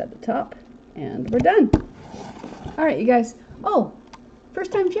 Set the top, and we're done. All right, you guys. Oh,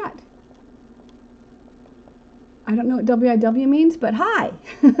 first time chat. I don't know what WIW means, but hi.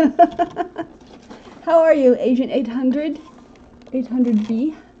 How are you, Agent 800?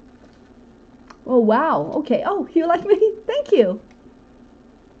 800B? Oh, wow. Okay. Oh, you like me? Thank you.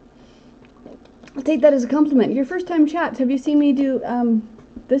 I'll take that as a compliment. Your first time chats, have you seen me do, I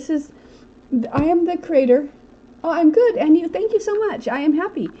am the creator. Oh, I'm good, and you, thank you so much. I am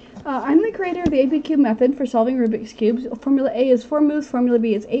happy. I'm the creator of the ABCube method for solving Rubik's Cubes. Formula A is 4 moves, Formula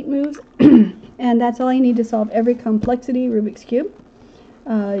B is 8 moves, and that's all you need to solve every complexity Rubik's Cube.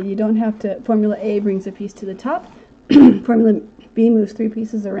 You don't have to, Formula A brings a piece to the top, Formula B moves 3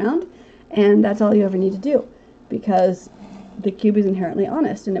 pieces around, and that's all you ever need to do, because the cube is inherently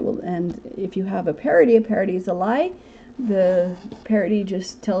honest, and if you have a parity is a lie. The parity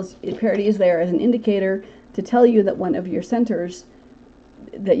just tells, parity is there as an indicator to tell you that one of your centers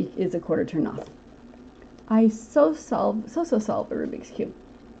that is a quarter turn off. I so solve a Rubik's Cube.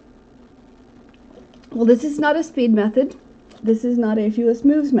 Well, this is not a speed method. This is not a fewest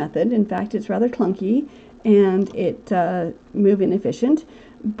moves method. In fact, it's rather clunky and it move inefficient.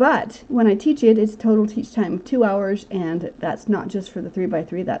 But when I teach it, it's total teach time of 2 hours, and that's not just for the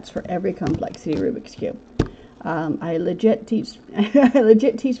 3x3. That's for every complexity Rubik's Cube. I legit teach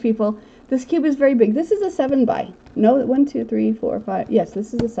people. This cube is very big. This is a 7x. No, 1, 2, 3, 4, 5. Yes,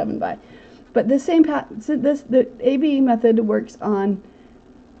 this is a 7x. But the same the AB method works on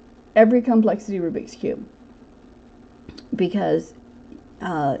every complexity Rubik's Cube, because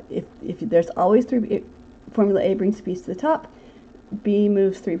if there's always 3, Formula A brings a piece to the top, B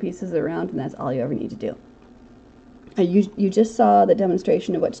moves 3 pieces around, and that's all you ever need to do. You just saw the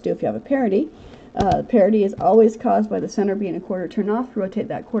demonstration of what to do if you have a parity. Parity is always caused by the center being a quarter turn off. Rotate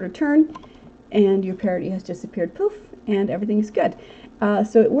that quarter turn, and your parity has disappeared, poof, and everything's good.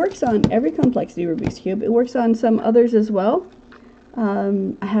 So it works on every complexity Rubik's Cube. It works on some others as well.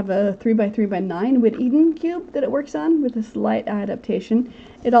 I have a 3x3x9 with Eden cube that it works on with a slight adaptation.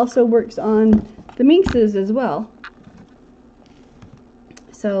 It also works on the Minxes as well.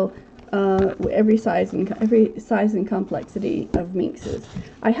 So every size and complexity of Minxes.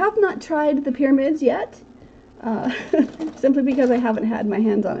 I have not tried the pyramids yet, simply because I haven't had my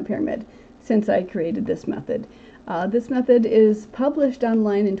hands on a pyramid since I created this method. This method is published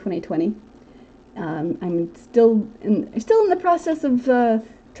online in 2020. I'm still in the process of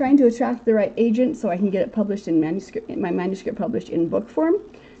trying to attract the right agent so I can get it published in my manuscript published in book form,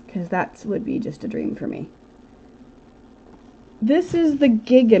 because that would be just a dream for me. This is the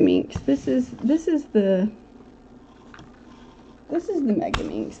Gigaminx. This is the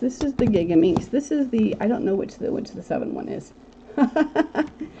Megaminx. This is the Gigaminx. This is the, I don't know which the 7 one is.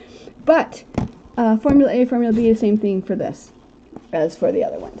 But Formula A, Formula B, the same thing for this as for the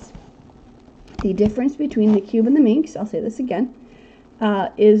other ones. The difference between the cube and the Minx, I'll say this again,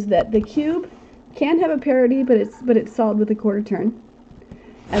 is that the cube can have a parity, but it's solved with a quarter turn.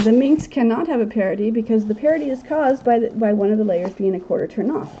 And the Minx cannot have a parity because the parity is caused by one of the layers being a quarter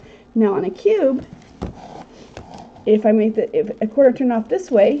turn off. Now on a cube, if a quarter turn off this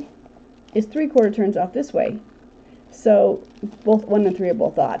way is 3 quarter turns off this way. So both 1 and 3 are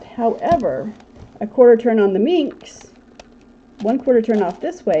both odd. However, a quarter turn on the Minx, 1 quarter turn off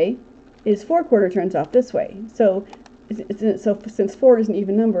this way, is 4 quarter turns off this way. So since 4 is an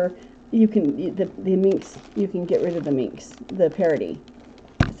even number, you can the Minx, you can get rid of the Minx, the parity.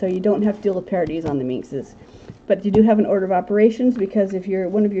 So you don't have to deal with parities on the Minxes. But you do have an order of operations, because if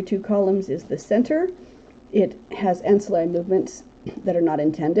one of your 2 columns is the center, it has ancillary movements that are not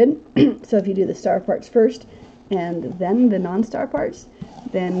intended. So if you do the star parts first and then the non-star parts,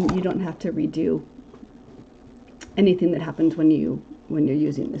 then you don't have to redo anything that happens when you're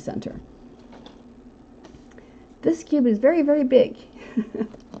using the center. This cube is very, very big.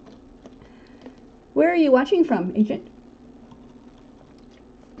 Where are you watching from, Agent?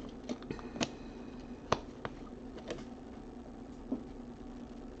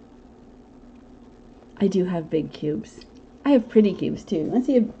 I do have big cubes. I have pretty cubes too. Let's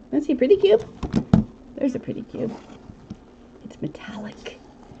see a pretty cube. There's a pretty cube. It's metallic.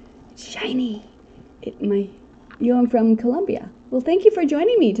 It's shiny. I'm from Colombia. Well, thank you for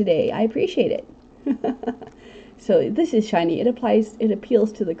joining me today. I appreciate it. So this is shiny. It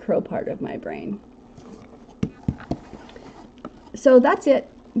appeals to the crow part of my brain. So that's it.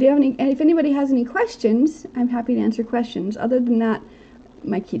 Do you have any? And if anybody has any questions, I'm happy to answer questions. Other than that,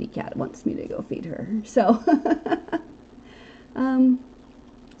 my kitty cat wants me to go feed her. So,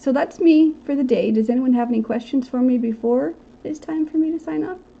 so that's me for the day. Does anyone have any questions for me before it's time for me to sign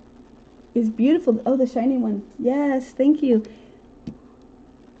off? It's beautiful. Oh, the shiny one. Yes, thank you.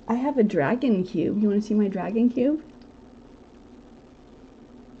 I have a dragon cube. You want to see my dragon cube?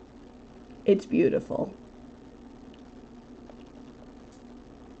 It's beautiful.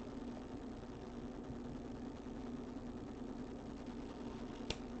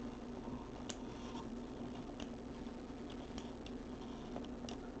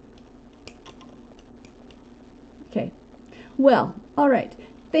 Well, all right.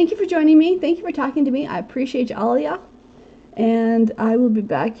 Thank you for joining me. Thank you for talking to me. I appreciate all of y'all. And I will be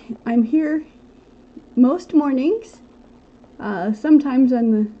back. I'm here most mornings. Sometimes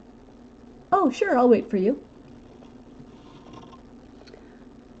on the... Oh, sure, I'll wait for you.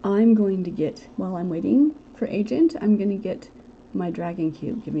 I'm going to get, while I'm waiting for Agent, I'm going to get my dragon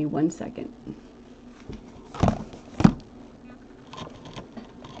cube. Give me 1 second.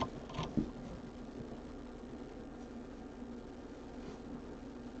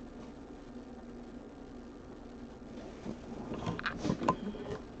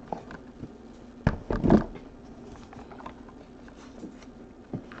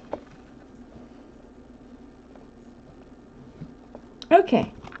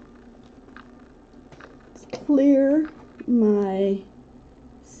 Okay. Let's clear my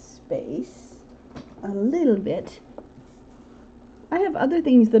space a little bit. I have other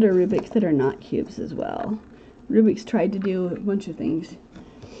things that are Rubik's that are not cubes as well. Rubik's tried to do a bunch of things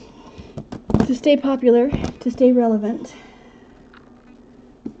to stay popular, to stay relevant.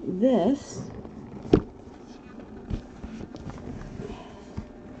 This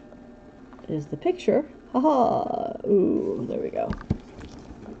is the picture. Haha! Ooh, there we go.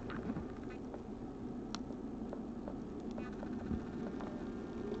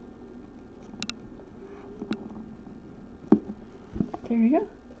 There we go.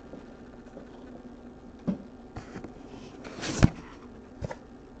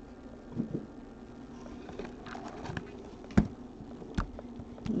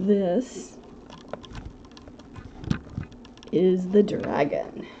 This is the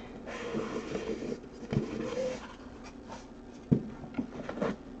dragon.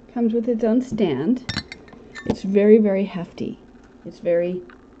 Comes with its own stand. It's very, very hefty. It's very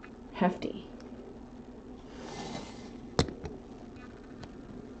hefty.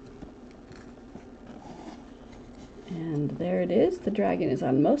 And there it is. The dragon is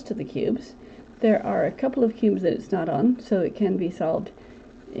on most of the cubes. There are a couple of cubes that it's not on, so it can be solved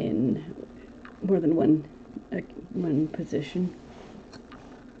in more than one position.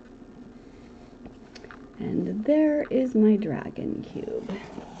 And there is my dragon cube.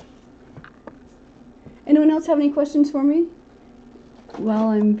 Anyone else have any questions for me while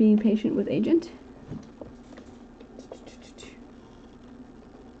I'm being patient with Agent?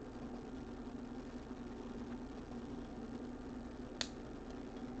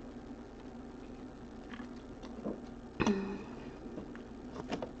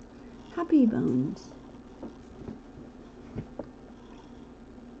 Happy bones.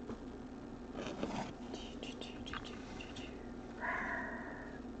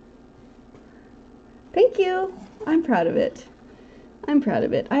 Thank you. I'm proud of it. I'm proud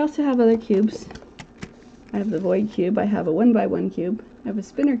of it. I also have other cubes. I have the void cube. I have a 1x1 cube. I have a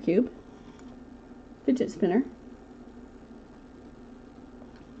spinner cube. Fidget spinner.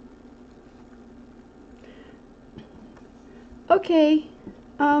 Okay.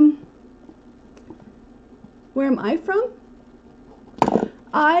 Where am I from?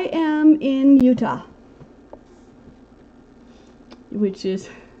 I am in Utah, which is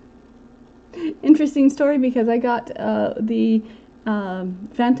interesting story because I got the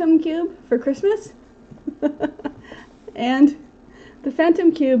Phantom Cube for Christmas. And the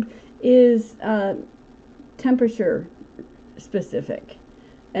Phantom Cube is temperature specific.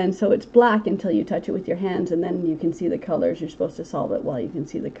 And so it's black until you touch it with your hands, and then you can see the colors. You're supposed to solve it while you can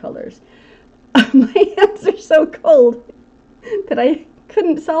see the colors. My hands are so cold that I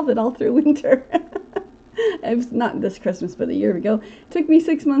couldn't solve it all through winter. It was not this Christmas, but a year ago. It took me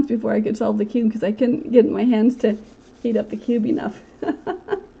 6 months before I could solve the cube because I couldn't get my hands to heat up the cube enough.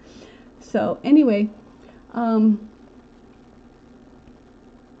 So anyway,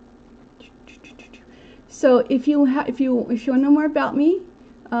 so if you want to know more about me,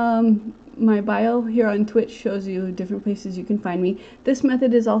 my bio here on Twitch shows you different places you can find me. This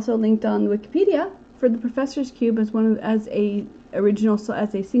method is also linked on Wikipedia for the Professor's Cube as a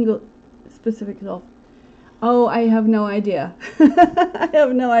single specific solve. Oh, I have no idea. I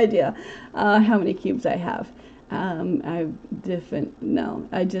have no idea how many cubes I have. I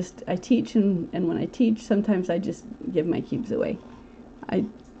teach, and when I teach, sometimes I just give my cubes away.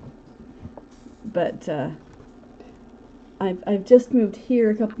 I've just moved here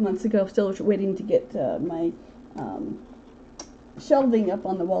a couple months ago, still waiting to get my shelving up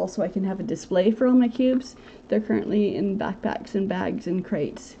on the wall so I can have a display for all my cubes. They're currently in backpacks and bags and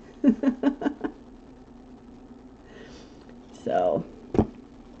crates. So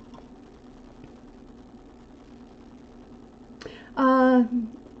I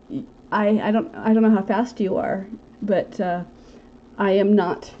don't know how fast you are, but I am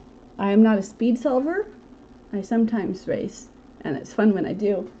not a speed solver. I sometimes race, and it's fun when I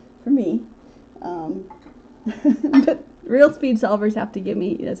do, for me. But real speed solvers have to give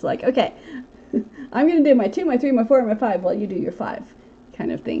me, it's like, okay, I'm going to do my 2, my 3, my 4, and my 5 while you do your 5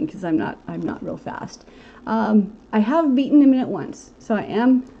 kind of thing, because I'm not real fast. I have beaten a minute once, so I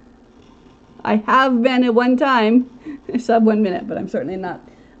have been at one time sub 1 minute, but I'm certainly not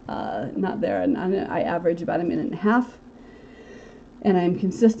there, and I average about a minute and a half, and I'm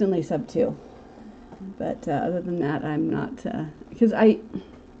consistently sub 2. But other than that, I'm not, because I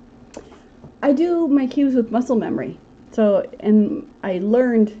do my cubes with muscle memory. So, and I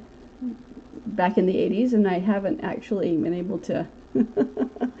learned back in the 80s, and I haven't actually been able to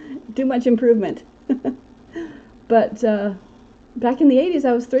do much improvement. But back in the 80s,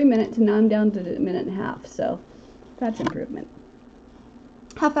 I was 3 minutes, and now I'm down to a minute and a half. So that's improvement.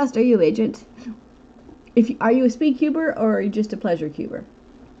 How fast are you, Agent? Are you a speed cuber, or are you just a pleasure cuber?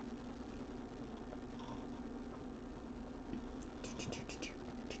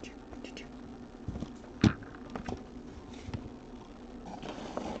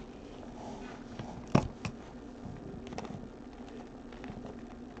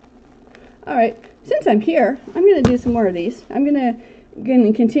 All right, since I'm here, I'm going to do some more of these. I'm going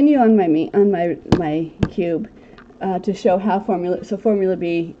to continue on my cube to show how Formula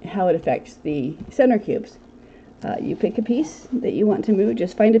B, how it affects the center cubes. You pick a piece that you want to move.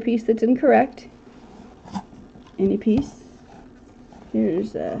 Just find a piece that's incorrect. Any piece.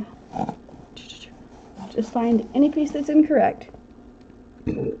 Here's just find any piece that's incorrect.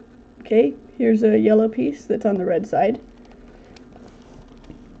 Okay, here's a yellow piece that's on the red side.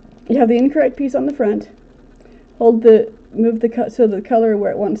 You have the incorrect piece on the front. Move so the color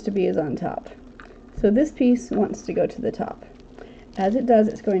where it wants to be is on top. So this piece wants to go to the top. As it does,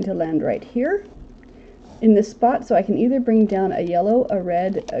 it's going to land right here in this spot, so I can either bring down a yellow, a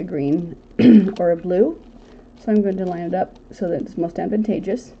red, a green, or a blue. So I'm going to line it up so that it's most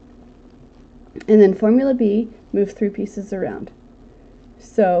advantageous. And then Formula B, move 3 pieces around.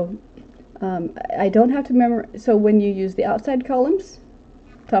 So I don't have to remember, so when you use the outside columns,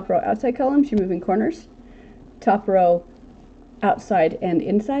 top row outside columns, you're moving corners. Top row outside and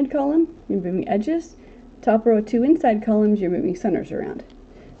inside column, you're moving edges. Top row 2 inside columns, you're moving centers around.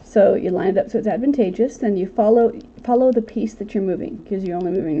 So you line it up so it's advantageous. Then you follow the piece that you're moving, because you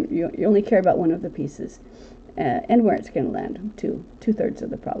only care about one of the pieces and where it's going to land. Two-thirds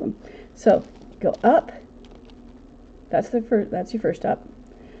of the problem. So go up. That's your first up.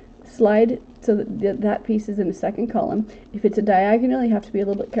 Slide so that piece is in the second column. If it's a diagonal, you have to be a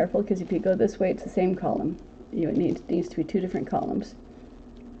little bit careful, because if you go this way, it's the same column. It needs to be 2 different columns.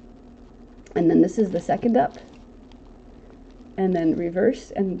 And then this is the second up. And then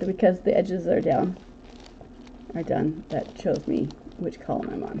reverse, and because the edges are done, that shows me which column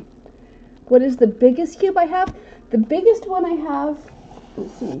I'm on. What is the biggest cube I have? The biggest one I have,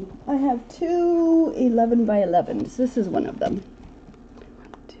 let's see, I have 2 11 by 11s. This is one of them. 1,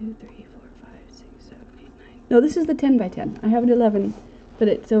 2, 3, 4, 5, 6, 7, 8, 9. No, this is the 10 by 10. I have an 11, but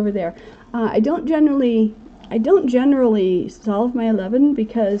it's over there. I don't generally solve my 11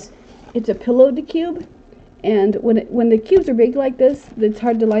 because it's a pillowed cube, and when the cubes are big like this, it's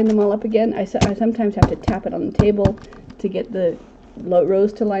hard to line them all up again. I sometimes have to tap it on the table to get the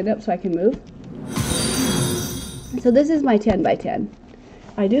rows to line up so I can move. So this is my 10 by 10.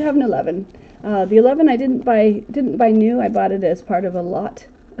 I do have an 11. The 11 I didn't buy new. I bought it as part of a lot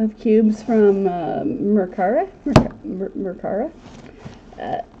of cubes from Mercara,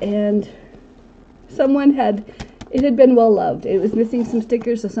 and it had been well loved. It was missing some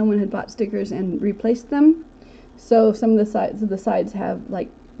stickers, so someone had bought stickers and replaced them. So some of the sides have, like,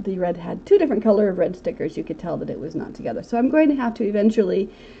 the red had 2 different color of red stickers. You could tell that it was not together. So I'm going to have to eventually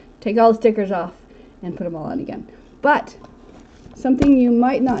take all the stickers off and put them all on again. But something you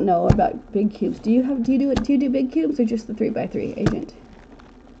might not know about big cubes. Do you do big cubes, or just the 3 by 3, Agent?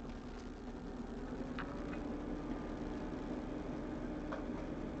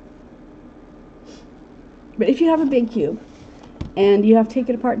 But if you have a big cube and you have to take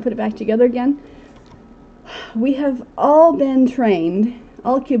it apart and put it back together again, we have all been trained,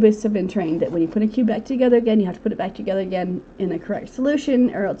 all cubists have been trained that when you put a cube back together again, you have to put it back together again in a correct solution,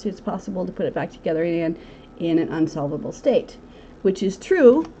 or else it's possible to put it back together again in an unsolvable state, which is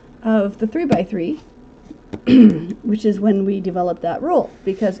true of the 3 by 3, which is when we developed that rule,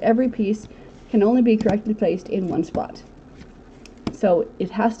 because every piece can only be correctly placed in one spot. So it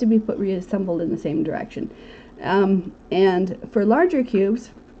has to be reassembled in the same direction. And for larger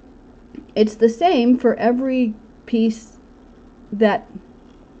cubes, it's the same for every piece that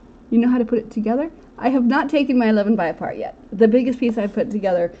you know how to put it together. I have not taken my 11 by apart yet. The biggest piece I've put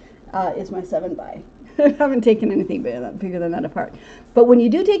together is my 7 by. I haven't taken anything bigger than that apart. But when you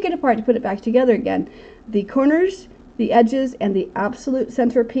do take it apart to put it back together again, the corners, the edges, and the absolute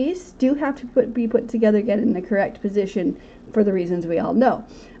center piece do have to be put together again in the correct position for the reasons we all know.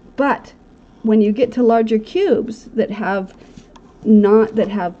 But when you get to larger cubes that have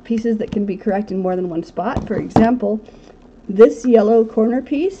pieces that can be correct in more than one spot, for example, this yellow corner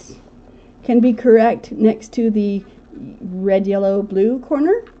piece can be correct next to the red, yellow, blue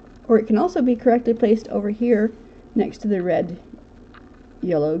corner, or it can also be correctly placed over here next to the red,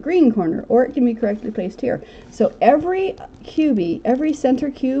 yellow, green corner, or it can be correctly placed here. So every center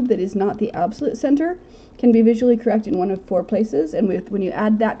cube that is not the absolute center can be visually correct in one of 4 places, and when you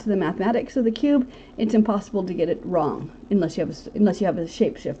add that to the mathematics of the cube, it's impossible to get it wrong unless you have a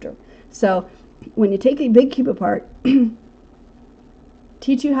shapeshifter. So when you take a big cube apart,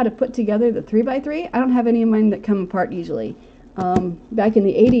 teach you how to put together the 3x3. I don't have any of mine that come apart easily. Back in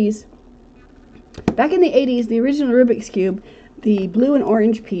the 80s, the original Rubik's Cube, the blue and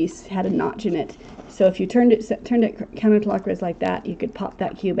orange piece had a notch in it. So if you turned it counterclockwise like that, you could pop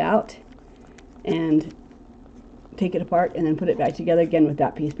that cube out and take it apart and then put it back together again, with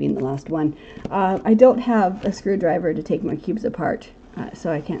that piece being the last one. I don't have a screwdriver to take my cubes apart,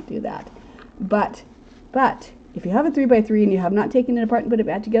 so I can't do that. But if you have a 3x3 and you have not taken it apart and put it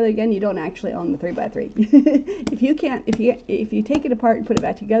back together again, you don't actually own the 3x3. If you take it apart and put it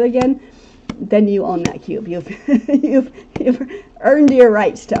back together again, then you own that cube. You've earned your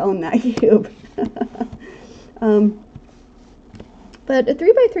rights to own that cube. But a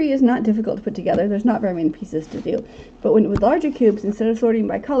 3x3 is not difficult to put together. There's not very many pieces to do. But with larger cubes, instead of sorting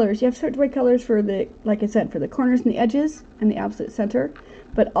by colors, you have to sort by colors for like I said, for the corners and the edges and the absolute center.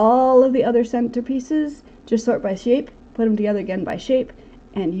 But all of the other center pieces, just sort by shape, put them together again by shape,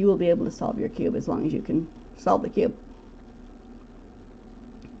 and you will be able to solve your cube as long as you can solve the cube.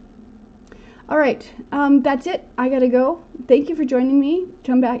 All right, that's it. I gotta go. Thank you for joining me.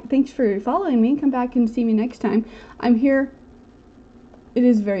 Come back. Thanks for following me. Come back and see me next time. I'm here. It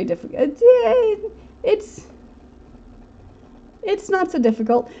is very difficult. It's not so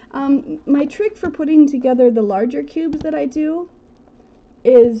difficult. My trick for putting together the larger cubes that I do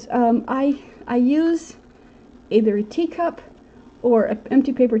is I use either a teacup or an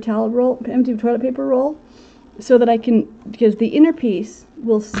empty paper towel roll, empty toilet paper roll, so that I can, because the inner piece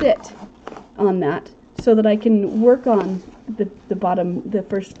will sit on that, so that I can work on the bottom, the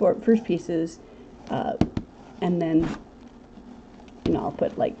first pieces, and then, you know, I'll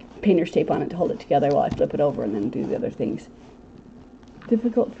put like painter's tape on it to hold it together while I flip it over and then do the other things.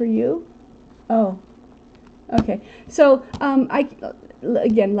 Difficult for you? Oh, okay. So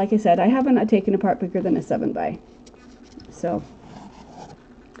again, like I said, I haven't taken apart bigger than a 7x. So,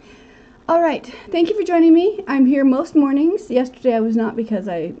 all right. Thank you for joining me. I'm here most mornings. Yesterday I was not, because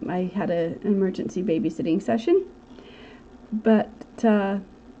I had an emergency babysitting session. But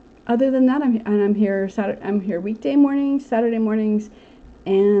other than that, I'm here I'm here weekday mornings, Saturday mornings,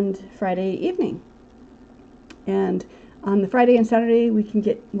 and Friday evening. And on the Friday and Saturday, we can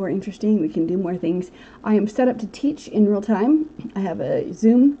get more interesting. We can do more things. I am set up to teach in real time. I have a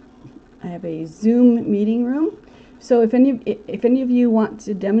Zoom meeting room. So if any of you want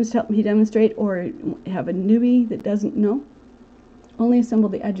to help me demonstrate, or have a newbie that doesn't know, only assemble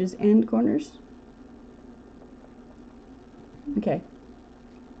the edges and corners. Okay.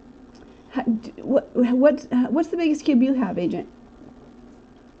 What's the biggest cube you have, Agent?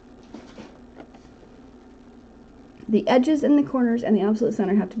 The edges and the corners and the absolute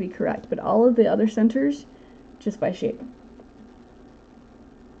center have to be correct, but all of the other centers, just by shape.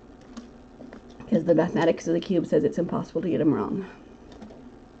 Because the mathematics of the cube says it's impossible to get them wrong.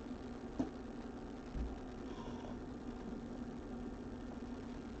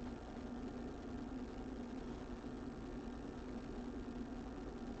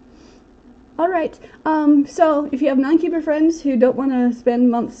 All right, so if you have non-cuber friends who don't want to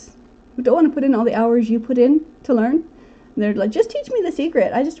spend months, who don't want to put in all the hours you put in to learn, they're like, just teach me the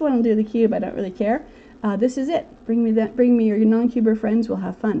secret. I just want to do the cube. I don't really care. This is it. Bring me your non-cuber friends. We'll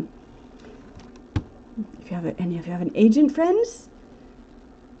have fun. If you have an agent friends,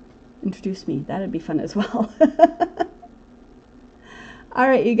 introduce me. That'd be fun as well. All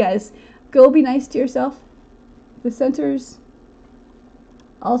right, you guys, go be nice to yourself. The centers,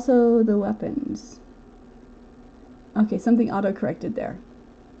 also the weapons. Okay, something auto-corrected there.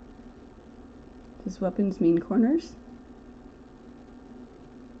 Does weapons mean corners?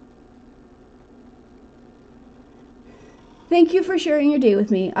 Thank you for sharing your day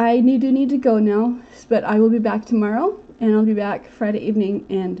with me. I do need to go now, but I will be back tomorrow, and I'll be back Friday evening,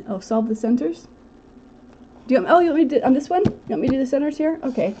 and I'll solve the centers. You want me to, on this one? You want me to do the centers here?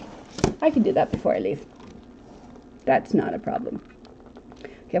 Okay. I can do that before I leave. That's not a problem.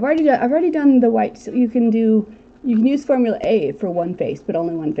 Okay, I've already done the white, so you can use Formula A for one face, but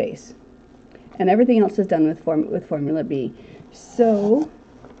only one face. And everything else is done with Formula B. So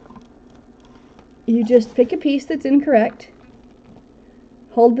you just pick a piece that's incorrect,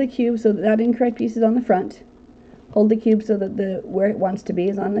 hold the cube so that that incorrect piece is on the front, hold the cube so that where it wants to be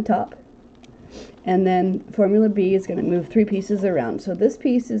is on the top, and then Formula B is going to move 3 pieces around. So this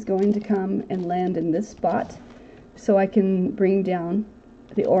piece is going to come and land in this spot, so I can bring down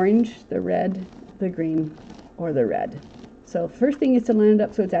the orange, the red, the green, or the red. So first thing is to line it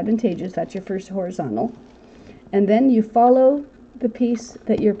up so it's advantageous. That's your first horizontal. And then you follow the piece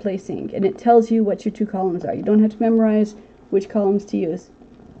that you're placing, and it tells you what your 2 columns are. You don't have to memorize which columns to use.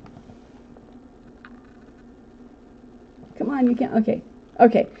 Come on, you can't. Okay.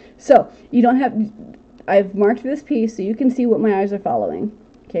 Okay. So you don't have. I've marked this piece so you can see what my eyes are following.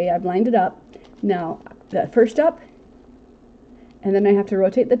 Okay, I've lined it up. Now, that first up, and then I have to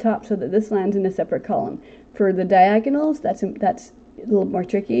rotate the top so that this lands in a separate column. For the diagonals, that's a little more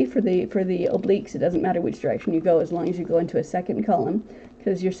tricky. For the obliques, it doesn't matter which direction you go as long as you go into a second column,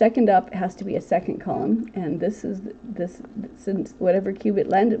 because your second up has to be a second column, and this since whatever cube it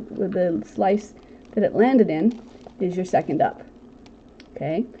landed with, the slice that it landed in is your second up.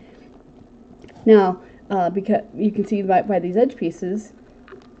 Okay. Now, because you can see by these edge pieces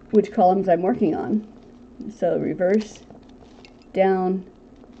which columns I'm working on. So reverse, down,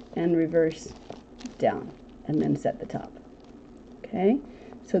 and reverse, down, and then set the top. Okay,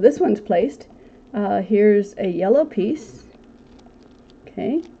 so this one's placed. Here's a yellow piece.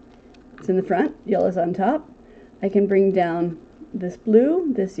 Okay, it's in the front, yellow's on top. I can bring down this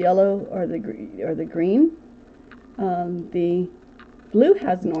blue, this yellow, or the green. The blue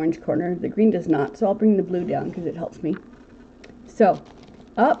has an orange corner, the green does not, so I'll bring the blue down because it helps me. So,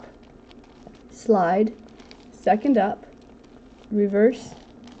 up, slide, second up, reverse,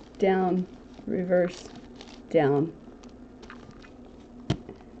 down,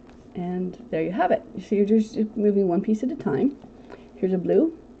 and there you have it. So you're just moving one piece at a time. Here's a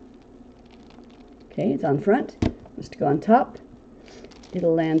blue. Okay, it's on front. Let's go on top.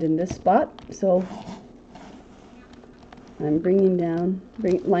 It'll land in this spot. So I'm bringing down,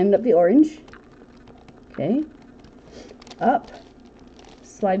 lining up the orange. Okay, up,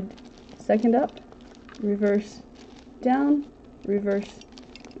 slide, second up, reverse, down,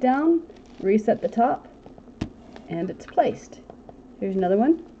 reset the top, and it's placed. Here's another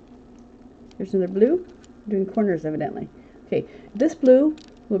one. Here's another blue. I'm doing corners evidently. Okay, this blue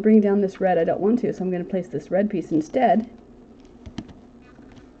will bring down this red. I don't want to, so I'm going to place this red piece instead.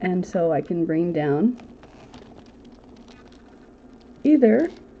 And so I can bring down either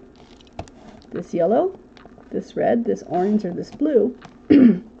this yellow, this red, this orange, or this blue,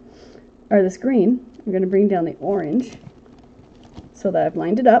 or this green. I'm going to bring down the orange so that I've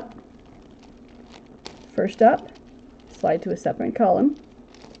lined it up. First up, slide to a separate column,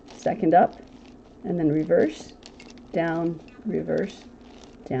 second up, and then reverse, down,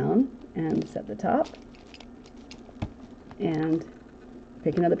 and set the top, and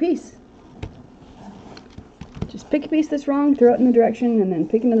pick another piece. Just pick a piece that's wrong, throw it in the direction, and then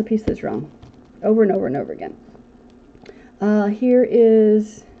pick another piece that's wrong, over and over and over again. Here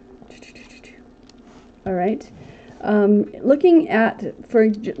is, all right, looking at,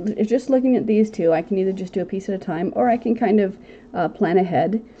 just looking at these two, I can either just do a piece at a time, or I can kind of plan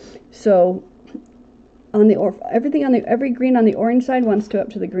ahead. So on every green on the orange side wants to up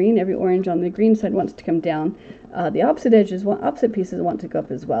to the green, every orange on the green side wants to come down. The opposite opposite pieces want to go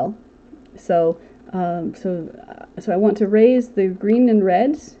up as well. So so I want to raise the green and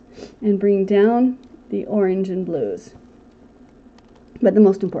reds and bring down the orange and blues. But the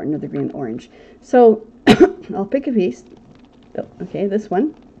most important are the green and orange. So I'll pick a piece. Okay, this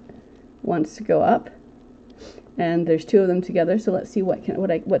one wants to go up, and there's 2 of them together. So let's see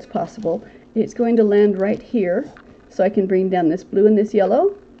what's possible. It's going to land right here, so I can bring down this blue and this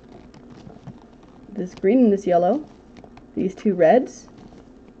yellow, this green and this yellow, these 2 reds,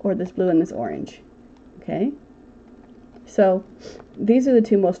 or this blue and this orange. Okay, so these are the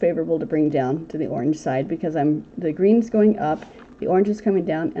 2 most favorable to bring down to the orange side, because the green's going up, the orange is coming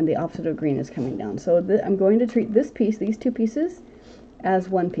down, and the opposite of green is coming down. So I'm going to treat this piece, these 2 pieces, as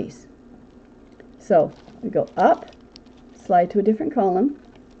one piece. So we go up, slide to a different column,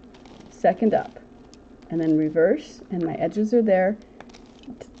 second up, and then reverse, and my edges are there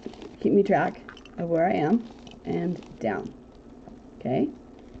to keep me track of where I am, and down. Okay,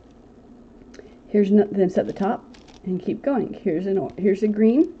 then set the top and keep going. Here's a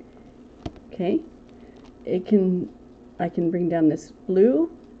green. Okay, I can bring down this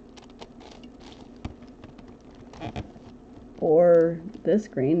blue or this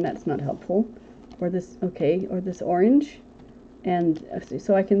green, that's not helpful, or this, okay, or this orange, and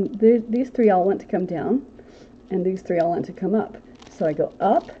so I can, these three all want to come down, and these three all want to come up. So I go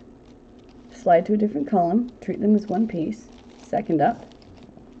up, slide to a different column, treat them as one piece, second up,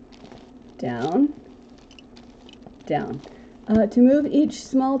 down, down. To move each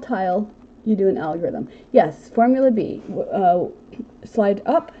small tile, you do an algorithm. Yes, Formula B. Slide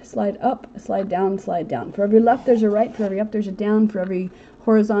up, slide down, slide down. For every left, there's a right. For every up, there's a down. For every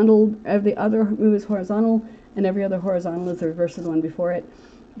horizontal, every other move is horizontal, and every other horizontal is the reverse of the one before it.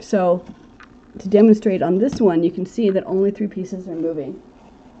 So, to demonstrate on this one, you can see that only 3 pieces are moving.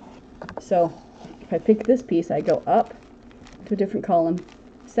 So, if I pick this piece, I go up to a different column,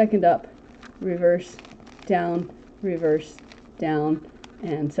 second up, reverse, down, reverse, down,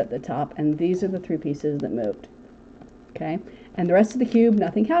 and set the top. And these are the 3 pieces that moved. Okay, and the rest of the cube,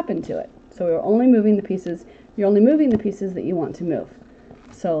 nothing happened to it. So we're only moving the pieces. You're only moving the pieces that you want to move.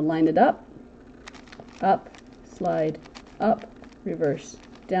 So line it up, slide, up, reverse,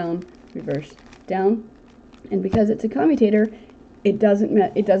 down, and because it's a commutator, it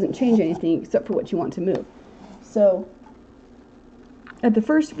doesn't change anything except for what you want to move. So at the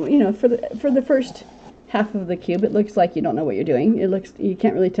first, for the first half of the cube, it looks like you don't know what you're doing. You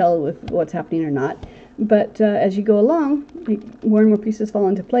can't really tell with what's happening or not. But as you go along, more and more pieces fall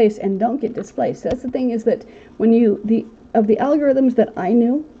into place and don't get displaced. So that's the thing, is that when of the algorithms that I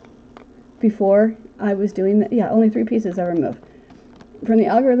knew before I was doing that, yeah, only 3 pieces I removed. From the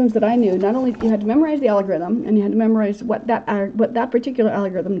algorithms that I knew, not only you had to memorize the algorithm, and you had to memorize what that particular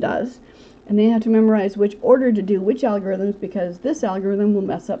algorithm does, and then you have to memorize which order to do which algorithms, because this algorithm will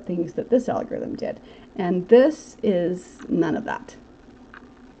mess up things that this algorithm did. And this is none of that.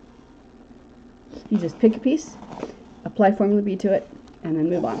 You just pick a piece, apply Formula B to it, and then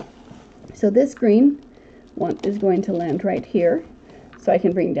move on. So this green one is going to land right here. So I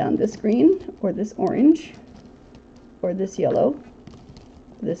can bring down this green, or this orange, or this yellow,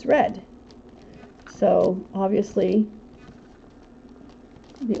 this red. So obviously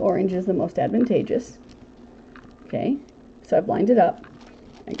the orange is the most advantageous. Okay, so I've lined it up.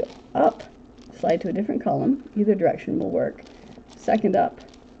 I go up, slide to a different column. Either direction will work. Second up,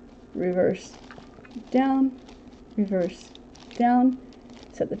 reverse, down, reverse, down,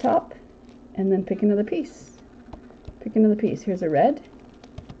 set the top, and then pick another piece. Pick another piece. Here's a red.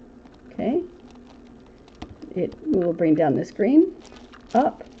 Okay. It will bring down this green.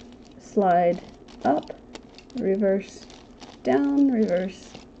 Up, slide, up, reverse, down,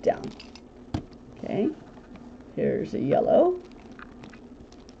 down. Okay. Here's a yellow.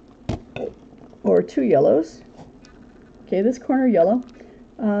 Or 2 yellows. Okay, this corner yellow.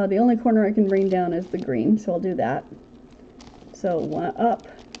 The only corner I can bring down is the green, so I'll do that. So one up,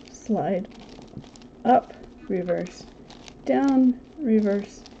 slide, up, reverse, down,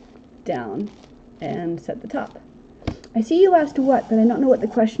 and set the top. I see you asked what, but I don't know what the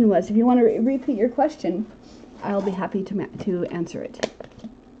question was. If you want to repeat your question, I'll be happy to answer it.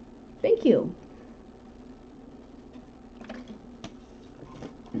 Thank you.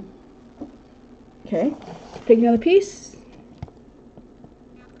 Okay, pick another piece.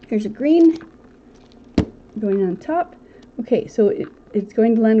 Here's a green going on top. Okay, so it's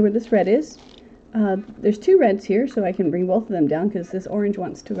going to land where this red is. There's 2 reds here, so I can bring both of them down because this orange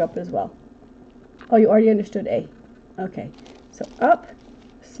wants to go up as well. Oh, you already understood A. Okay, so up,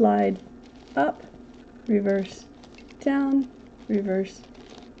 slide, up, reverse, down,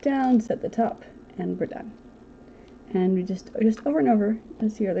 set the top, and we're done. And we just over and over.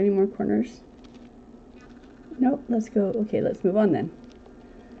 Let's see, are there any more corners? Nope, let's go. Okay, let's move on then.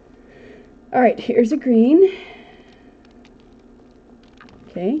 All right, here's a green.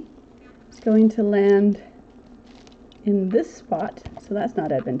 Okay, it's going to land in this spot, so that's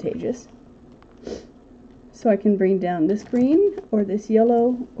not advantageous. So I can bring down this green, or this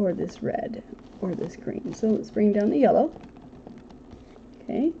yellow, or this red, or this green. So let's bring down the yellow.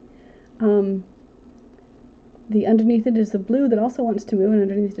 Okay. The underneath it is the blue that also wants to move, and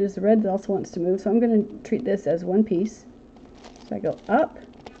underneath it is the red that also wants to move. So I'm going to treat this as one piece. So I go up,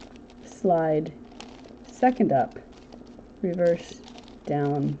 slide, second up, reverse,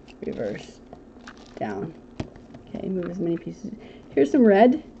 down, down. Okay, move as many pieces. Here's some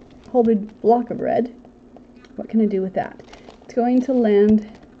red, whole big block of red. What can I do with that? It's going to land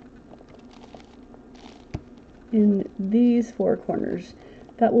in these 4 corners.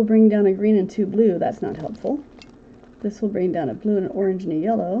 That will bring down a green and 2 blue. That's not helpful. This will bring down a blue and an orange and a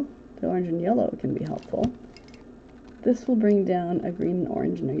yellow. The orange and yellow can be helpful. This will bring down a green, an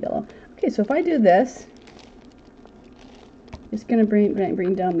orange, and a yellow. Okay, so if I do this, it's going to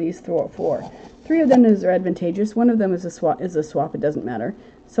bring down these 4. 3 3 of them are advantageous. One of them is a swap. It doesn't matter.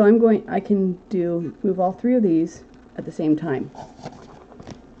 So I can move all 3 of these at the same time.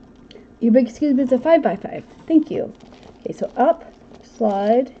 Your Rubik's Cube is a 5x5. Thank you. Okay, so up,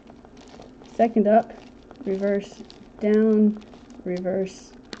 slide, second up, reverse, down,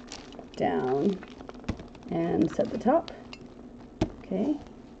 and set the top. Okay.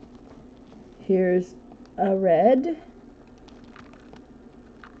 Here's a red.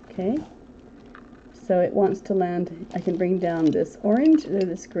 Okay. So it wants to land, I can bring down this orange, or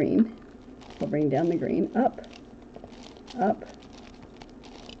this green. I'll bring down the green, up,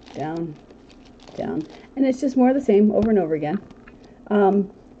 down, down. And it's just more of the same over and over again.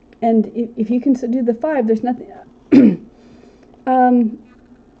 And if you can do the 5, there's nothing...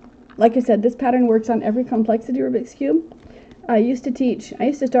 like I said, this pattern works on every complexity Rubik's Cube. I used to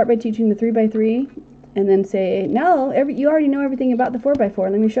start by teaching the 3x3 and then say, no, you already know everything about the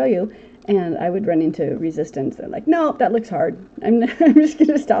 4x4, let me show you. And I would run into resistance. They're like, no, that looks hard. I'm just going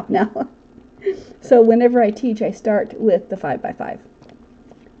to stop now. So whenever I teach, I start with the 5x5.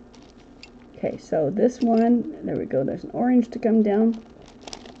 Okay, so this one, there we go, there's an orange to come down.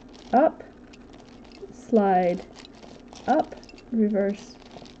 Up, slide, up, reverse,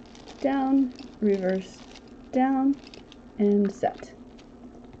 down, and set.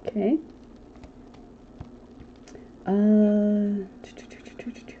 Okay.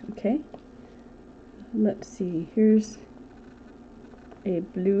 Okay. Let's see, here's a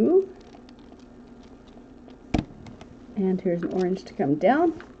blue, and here's an orange to come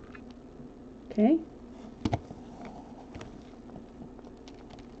down. Okay.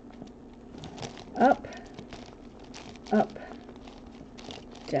 Up,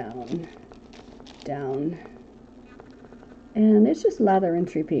 down, and it's just lather,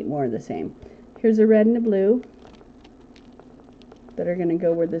 rinse, repeat, more of the same. Here's a red and a blue that are going to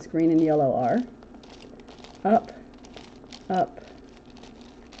go where this green and yellow are. Up,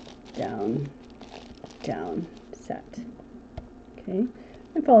 down, set. Okay,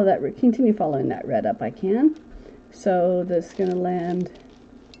 and follow that. Continue following that red up. I can. So this is going to land.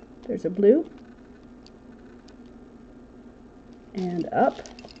 There's a blue, and up,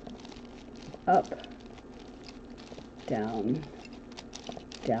 down.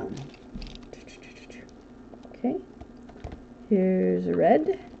 Okay. Here's a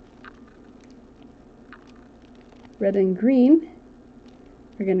red. Red and green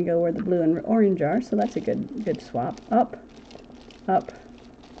are going to go where the blue and orange are, so that's a good swap. Up,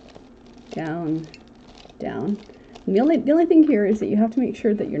 down. And the only thing here is that you have to make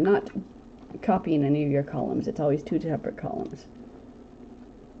sure that you're not copying any of your columns. It's always 2 separate columns.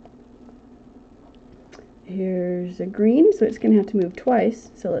 Here's a green, so it's going to have to move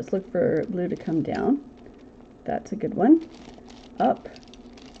twice. So let's look for blue to come down. That's a good one. Up,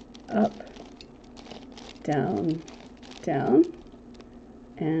 down,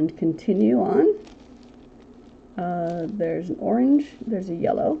 and continue on. There's an orange, there's a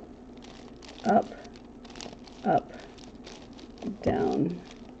yellow. Up, down.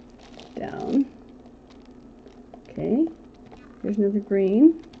 Okay, here's another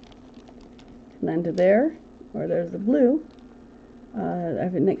green. Land to there, or there's the blue. I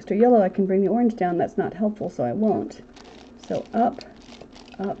have an extra yellow, I can bring the orange down. That's not helpful, so I won't. So up,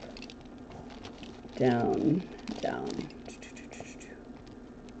 down.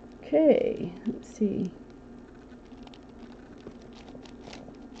 Okay, let's see.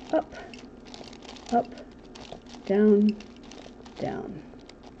 Up, down.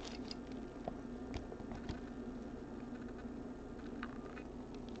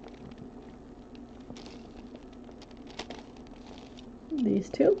 These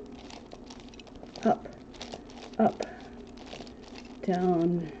 2. Up,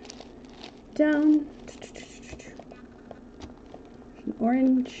 down.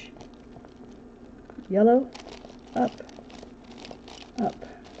 Orange, yellow, up,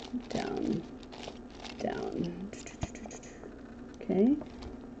 down. Okay.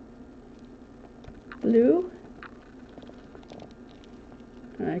 Blue.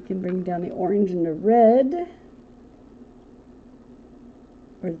 I can bring down the orange and the red,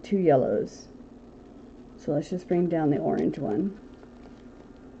 or the 2 yellows. So let's just bring down the orange one.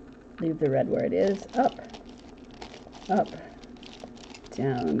 Leave the red where it is. Up,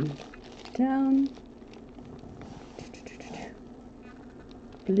 down.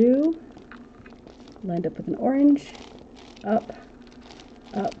 Blue. Lined up with an orange. Up,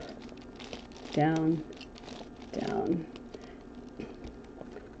 down.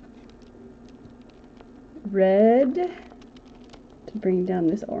 Red. To bring down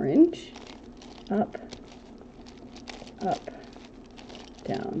this orange. Up,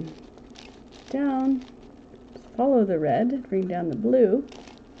 down. down. Follow the red, bring down the blue,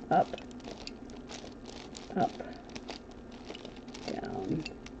 up, up, down,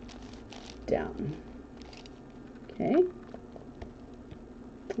 down. Okay.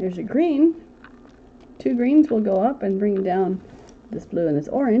 There's a green. 2 greens will go up and bring down this blue and this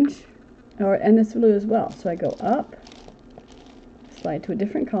orange, and this blue as well. So I go up, slide to a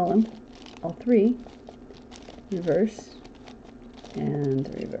different column, all 3, reverse, and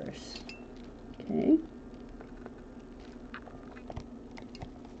reverse. Okay.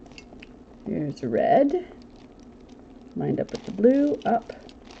 Here's red, lined up with the blue, up,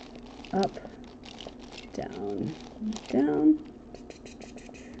 up, down, down.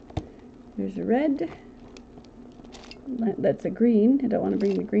 Here's a red. That's a green. I don't want to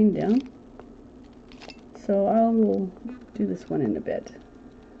bring the green down. So I will do this one in a bit.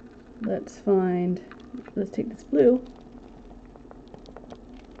 Let's take this blue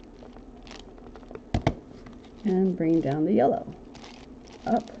and bring down the yellow.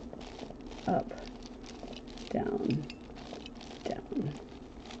 Up, up, down, down.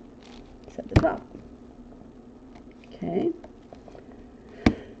 Set the top. Okay.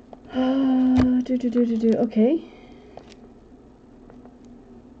 Okay.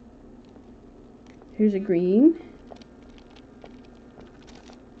 Here's a green.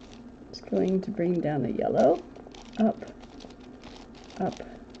 It's going to bring down a yellow. Up, up,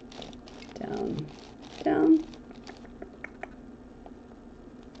 down, down.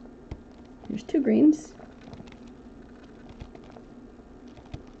 Here's 2 greens.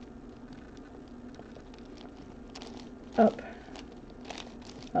 Up,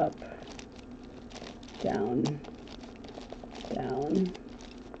 up, down, down.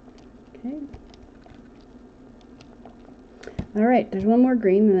 Okay. All right, there's one more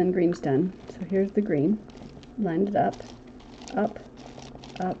green and then green's done. So here's the green. Lined it up, up,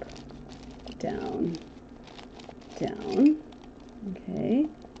 up, down, down. Okay.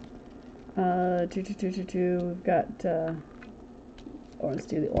 We've got, let's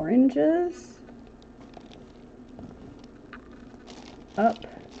do the oranges. Up,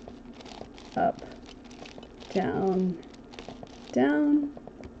 up, down, down.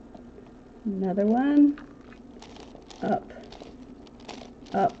 Another one. Up,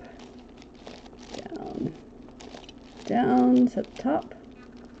 up, down, down. Set the top.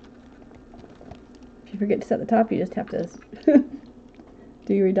 If you forget to set the top, you just have to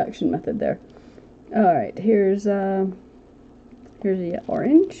do your reduction method there. All right, here's the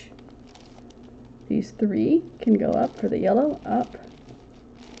orange. These 3 can go up for the yellow. Up,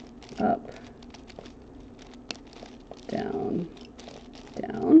 up, down,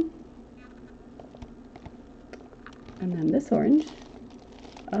 down. And then this orange.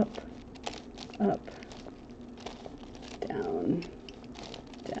 Up, up, down,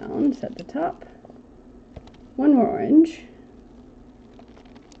 down. Set the top. One more orange.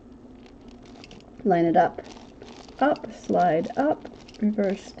 Line it up, slide up,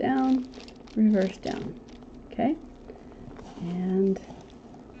 reverse down, okay? And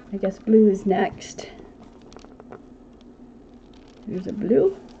I guess blue is next. Here's a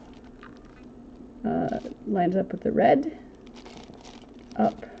blue, lines up with the red,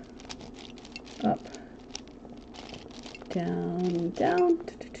 up, up, down, down.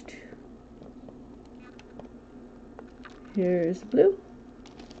 Here's blue,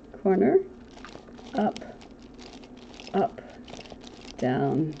 corner, up, up,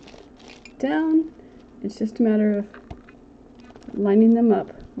 down, down. It's just a matter of lining them up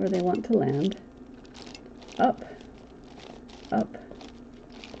where they want to land. Up, up,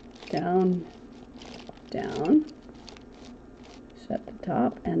 down, down. Set the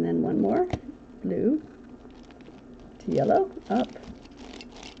top, and then one more. Blue to yellow. Up,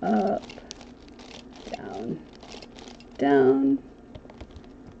 up, down, down.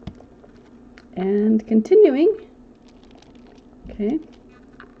 And continuing, okay,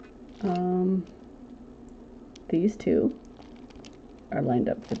 these 2 are lined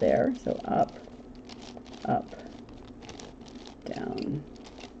up for there, so up, up, down,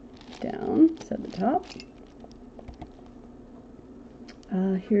 down, set the top.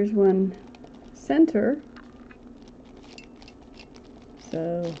 Here's one center,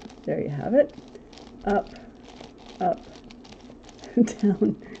 so there you have it. Up, up,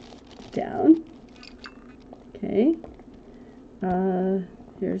 down, down. Okay.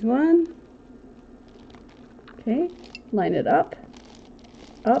 Here's one. Okay. Line it up,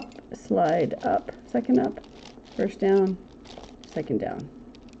 slide up, second up, first down, second down.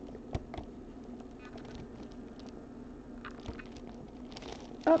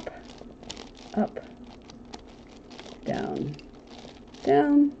 Up, up, down,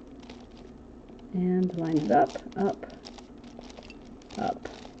 down, and line it up, up, up,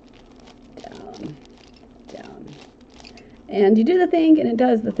 down, down. And you do the thing, and it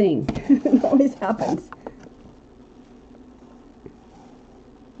does the thing. It always happens.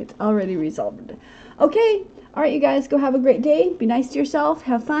 It's already resolved. Okay, all right, you guys, go have a great day. Be nice to yourself,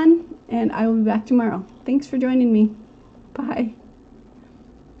 have fun, and I will be back tomorrow. Thanks for joining me. Bye.